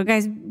 So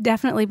guys,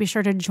 definitely be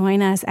sure to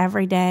join us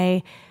every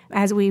day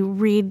as we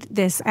read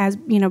this, as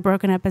you know,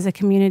 broken up as a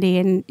community.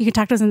 And you can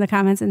talk to us in the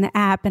comments in the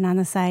app and on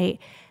the site.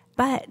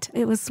 But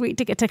it was sweet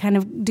to get to kind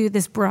of do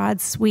this broad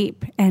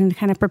sweep and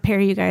kind of prepare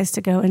you guys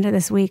to go into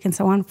this week. And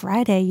so on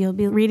Friday, you'll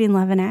be reading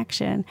Love in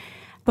Action.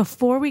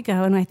 Before we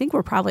go, and I think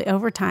we're probably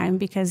over time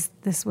because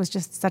this was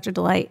just such a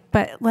delight,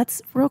 but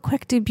let's real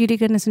quick do beauty,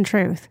 goodness, and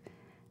truth.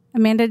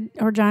 Amanda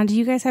or John, do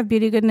you guys have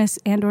beauty, goodness,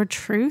 and or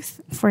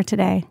truth for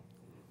today?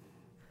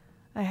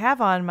 I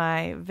have on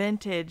my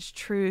vintage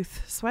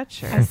truth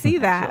sweatshirt. I see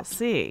that. You'll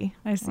see.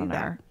 I see on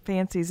that. Our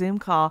fancy Zoom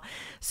call.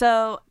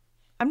 So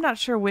I'm not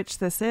sure which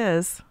this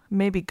is,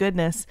 maybe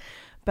goodness,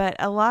 but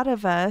a lot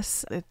of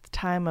us at the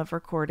time of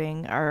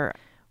recording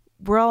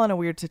we're all in a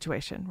weird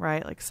situation,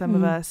 right? Like some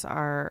of us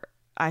are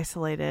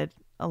isolated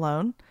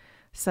alone.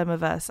 Some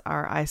of us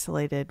are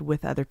isolated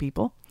with other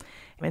people.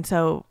 And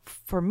so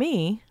for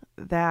me,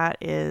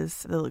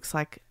 it looks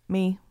like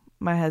me,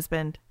 my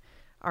husband,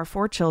 our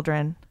 4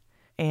 children,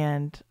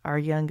 and our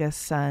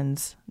youngest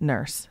son's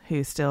nurse,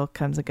 who still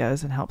comes and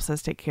goes and helps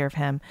us take care of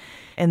him.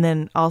 And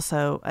then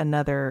also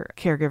another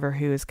caregiver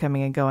who is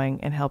coming and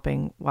going and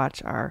helping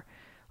watch our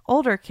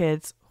older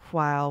kids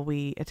while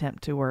we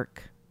attempt to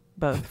work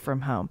both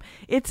from home.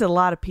 It's a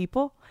lot of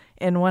people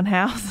in one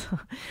house.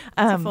 It's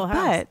a full house.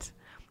 But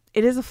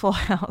it is a full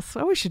house.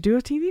 Oh, we should do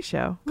a TV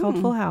show called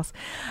Full House.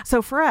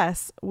 So for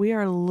us, we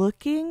are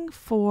looking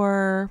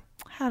for,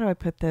 how do I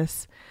put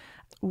this?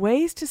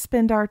 Ways to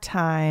spend our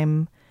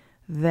time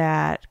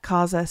that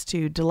cause us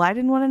to delight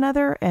in one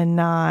another and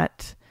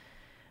not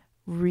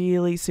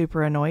really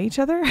super annoy each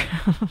other.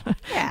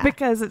 Yeah.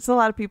 Because it's a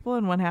lot of people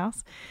in one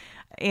house.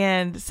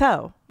 And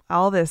so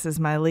all this is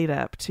my lead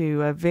up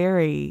to a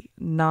very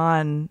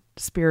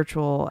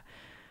non-spiritual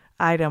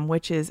item,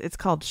 which is, it's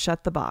called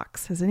Shut the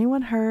Box. Has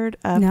anyone heard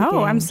of No, the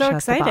game I'm so Shut the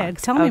excited.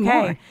 Box? Tell me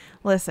more.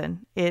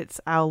 Listen,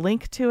 I'll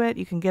link to it.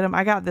 You can get them.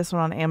 I got this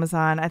one on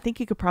Amazon. I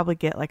think you could probably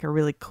get like a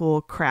really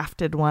cool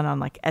crafted one on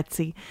like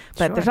Etsy,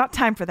 but there's not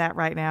time for that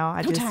right now.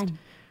 I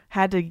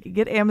had to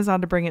get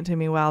Amazon to bring it to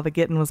me while the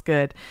getting was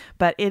good.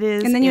 But it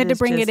is. And then you had to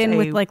bring it in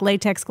with like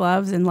latex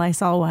gloves and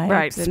Lysol wipes.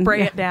 Right.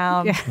 Spray it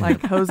down,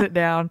 like hose it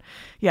down.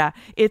 Yeah.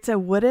 It's a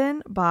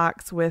wooden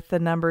box with the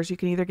numbers. You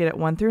can either get it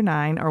 1 through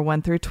 9 or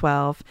 1 through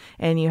 12.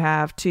 And you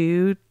have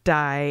 2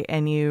 die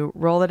and you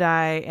roll the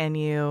die and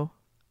you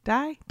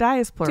die. Die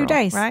is plural. 2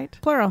 dice. Right?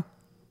 Plural.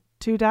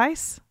 2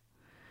 dice.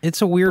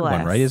 It's a weird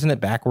one, right? Isn't it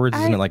backwards?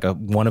 Isn't it like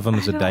one of them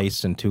is a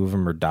dice and 2 of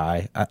them are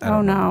die? I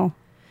don't know.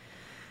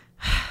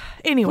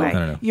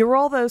 Anyway, you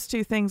roll those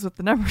 2 things with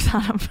the numbers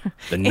on them.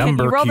 The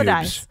number you roll cubes. The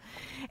dice.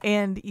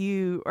 And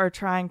you are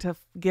trying to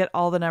get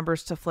all the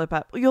numbers to flip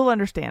up. You'll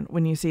understand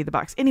when you see the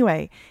box.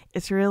 Anyway,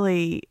 it's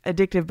really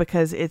addictive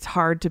because it's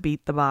hard to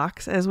beat the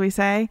box, as we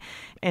say.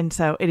 And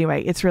so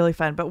anyway, it's really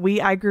fun. But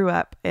I grew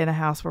up in a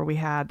house where we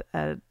had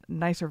a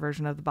nicer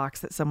version of the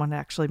box that someone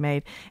actually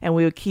made, and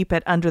we would keep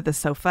it under the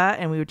sofa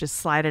and we would just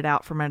slide it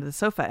out from under the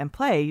sofa and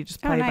play. You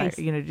just play nice.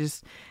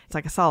 It's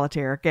like a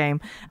solitaire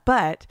game,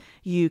 but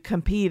you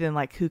compete in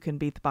like who can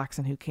beat the box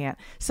and who can't.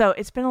 So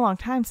it's been a long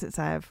time since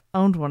I've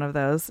owned one of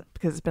those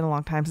because it's been a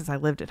long time since I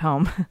lived at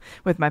home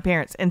with my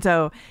parents. And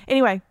so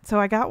anyway,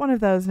 I got one of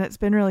those and it's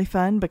been really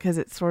fun because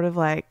it's sort of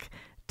like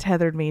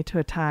tethered me to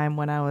a time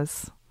when I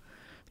was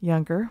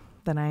younger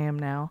than I am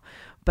now.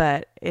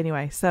 But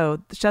anyway,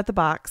 so Shut the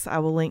Box, I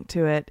will link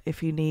to it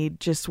if you need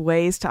just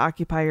ways to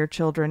occupy your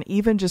children,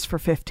 even just for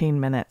 15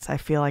 minutes. I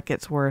feel like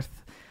it's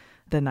worth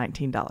the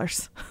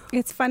 $19.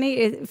 It's funny.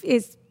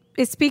 It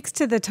speaks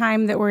to the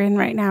time that we're in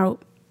right now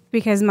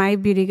because my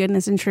beauty,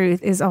 goodness, and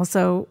truth is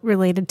also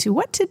related to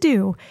what to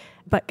do.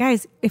 But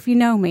guys, if you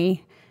know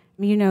me,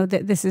 you know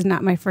that this is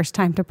not my first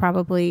time to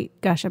probably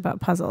gush about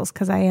puzzles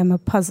because I am a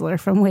puzzler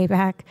from way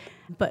back.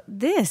 But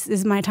this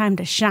is my time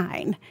to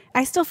shine.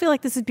 I still feel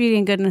like this is beauty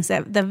and goodness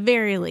at the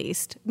very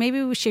least.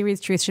 Maybe She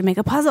Reads Truth should make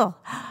a puzzle.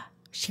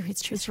 She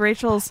Reads Truth. It's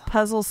Rachel's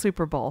puzzle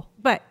Super Bowl.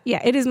 But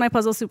yeah, it is my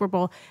puzzle Super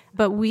Bowl.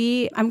 But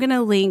I'm going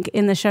to link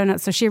in the show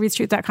notes. So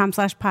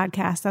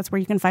shereadstruth.com/podcast. That's where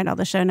you can find all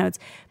the show notes.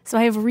 So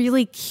I have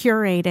really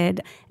curated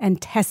and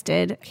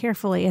tested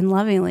carefully and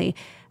lovingly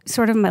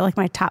sort of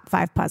my top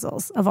 5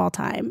 puzzles of all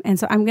time. And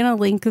so I'm going to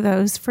link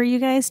those for you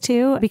guys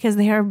too, because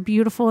they are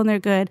beautiful and they're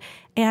good.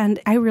 And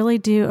I really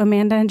do.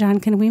 Amanda and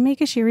John, can we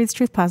make a She Reads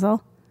Truth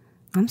puzzle?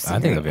 I'm serious. I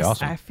think that'd be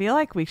awesome. I feel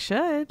like we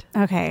should.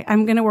 Okay.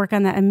 I'm going to work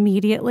on that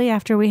immediately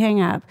after we hang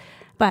up.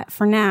 But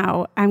for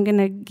now, I'm going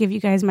to give you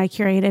guys my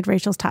curated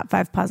Rachel's top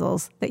 5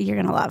 puzzles that you're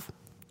going to love.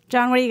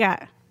 John, what do you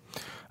got?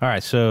 All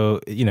right. So,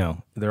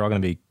 they're all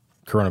going to be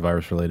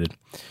coronavirus related.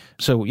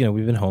 So,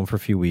 we've been home for a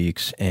few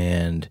weeks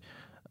and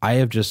I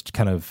have just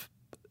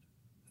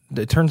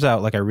it turns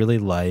out like I really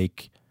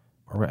like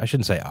or I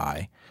shouldn't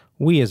say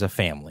we as a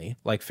family,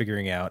 like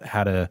figuring out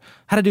how to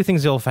do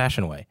things the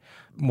old-fashioned way.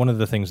 One of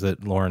the things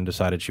that Lauren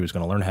decided she was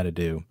going to learn how to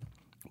do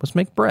was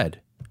make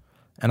bread.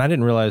 And I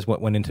didn't realize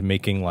what went into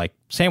making like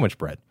sandwich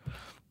bread.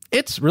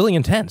 It's really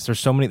intense. There's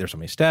so many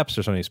steps,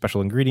 there's so many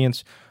special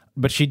ingredients,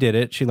 but she did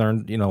it. She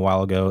learned, a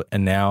while ago,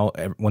 and now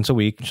once a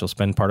week she'll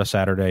spend part of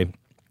Saturday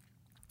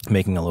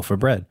making a loaf of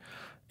bread.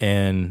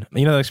 And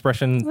the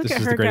expression, this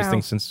is the greatest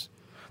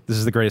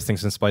thing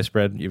since sliced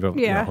bread. You've heard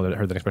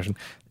that expression.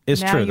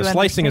 It's true. The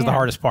slicing is the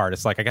hardest part.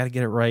 It's like, I got to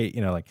get it right,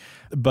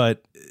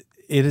 but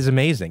it is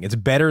amazing. It's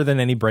better than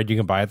any bread you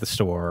can buy at the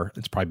store.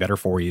 It's probably better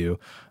for you.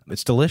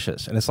 It's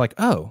delicious. And it's like,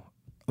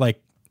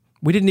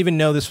 we didn't even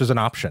know this was an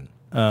option.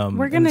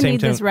 We're going to need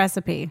this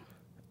recipe.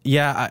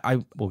 Yeah,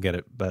 I will get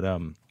it. But,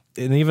 and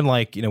even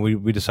like,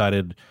 we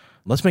decided,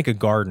 let's make a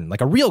garden,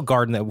 like a real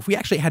garden that if we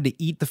actually had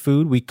to eat the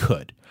food, we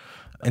could.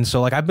 And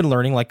so like I've been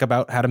learning like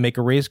about how to make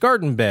a raised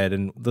garden bed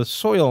and the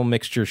soil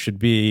mixture should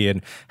be,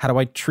 and how do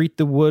I treat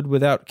the wood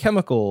without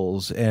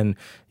chemicals, and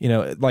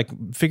like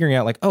figuring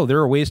out like, there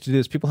are ways to do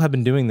this. People have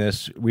been doing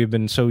this. We've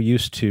been so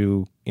used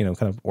to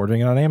kind of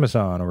ordering it on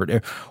Amazon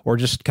or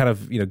just kind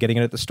of getting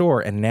it at the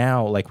store, and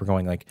now like we're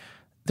going like,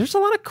 there's a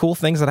lot of cool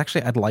things that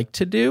actually I'd like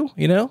to do.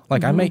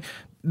 Like I may.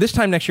 This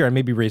time next year, I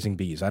may be raising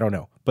bees. I don't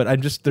know. But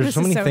there's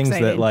so many things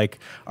exciting that like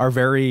are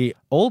very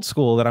old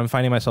school that I'm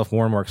finding myself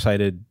more and more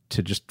excited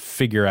to just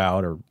figure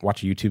out or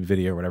watch a YouTube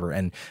video or whatever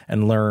and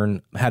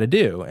learn how to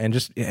do and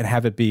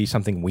have it be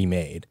something we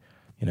made,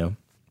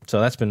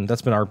 So that's been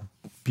our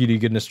beauty,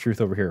 goodness,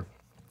 truth over here.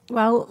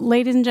 Well,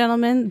 ladies and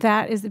gentlemen,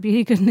 that is the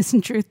beauty, goodness,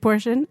 and truth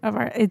portion of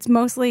it's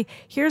mostly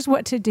here's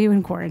what to do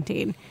in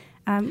quarantine.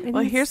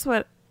 Here's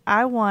what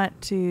I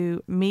want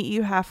to meet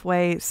you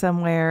halfway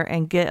somewhere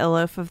and get a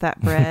loaf of that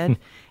bread.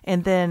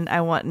 And then I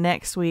want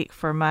next week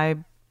for my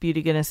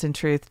beauty, goodness, and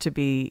truth to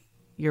be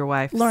your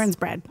wife's Lauren's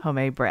bread.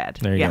 Homemade bread.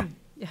 There you go.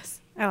 Yes.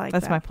 I like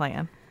That's that. my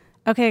plan.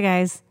 Okay,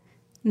 guys.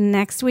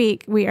 Next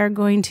week, we are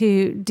going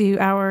to do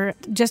our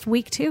just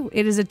week 2.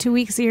 It is a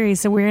 2-week series.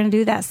 So we're going to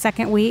do that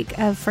second week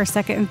of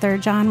 1st, 2nd, and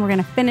 3rd John. We're going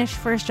to finish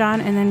 1st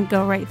John and then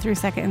go right through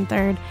 2nd and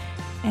 3rd.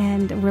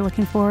 And we're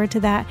looking forward to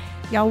that.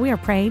 Y'all, we are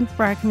praying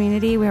for our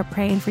community. We are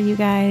praying for you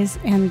guys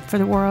and for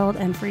the world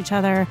and for each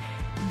other.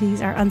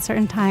 These are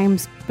uncertain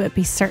times, but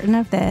be certain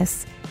of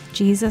this.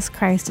 Jesus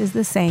Christ is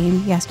the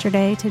same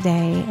yesterday,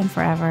 today, and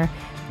forever.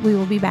 We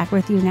will be back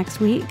with you next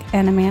week.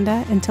 And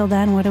Amanda, until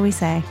then, what do we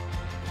say?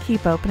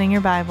 Keep opening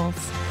your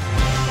Bibles.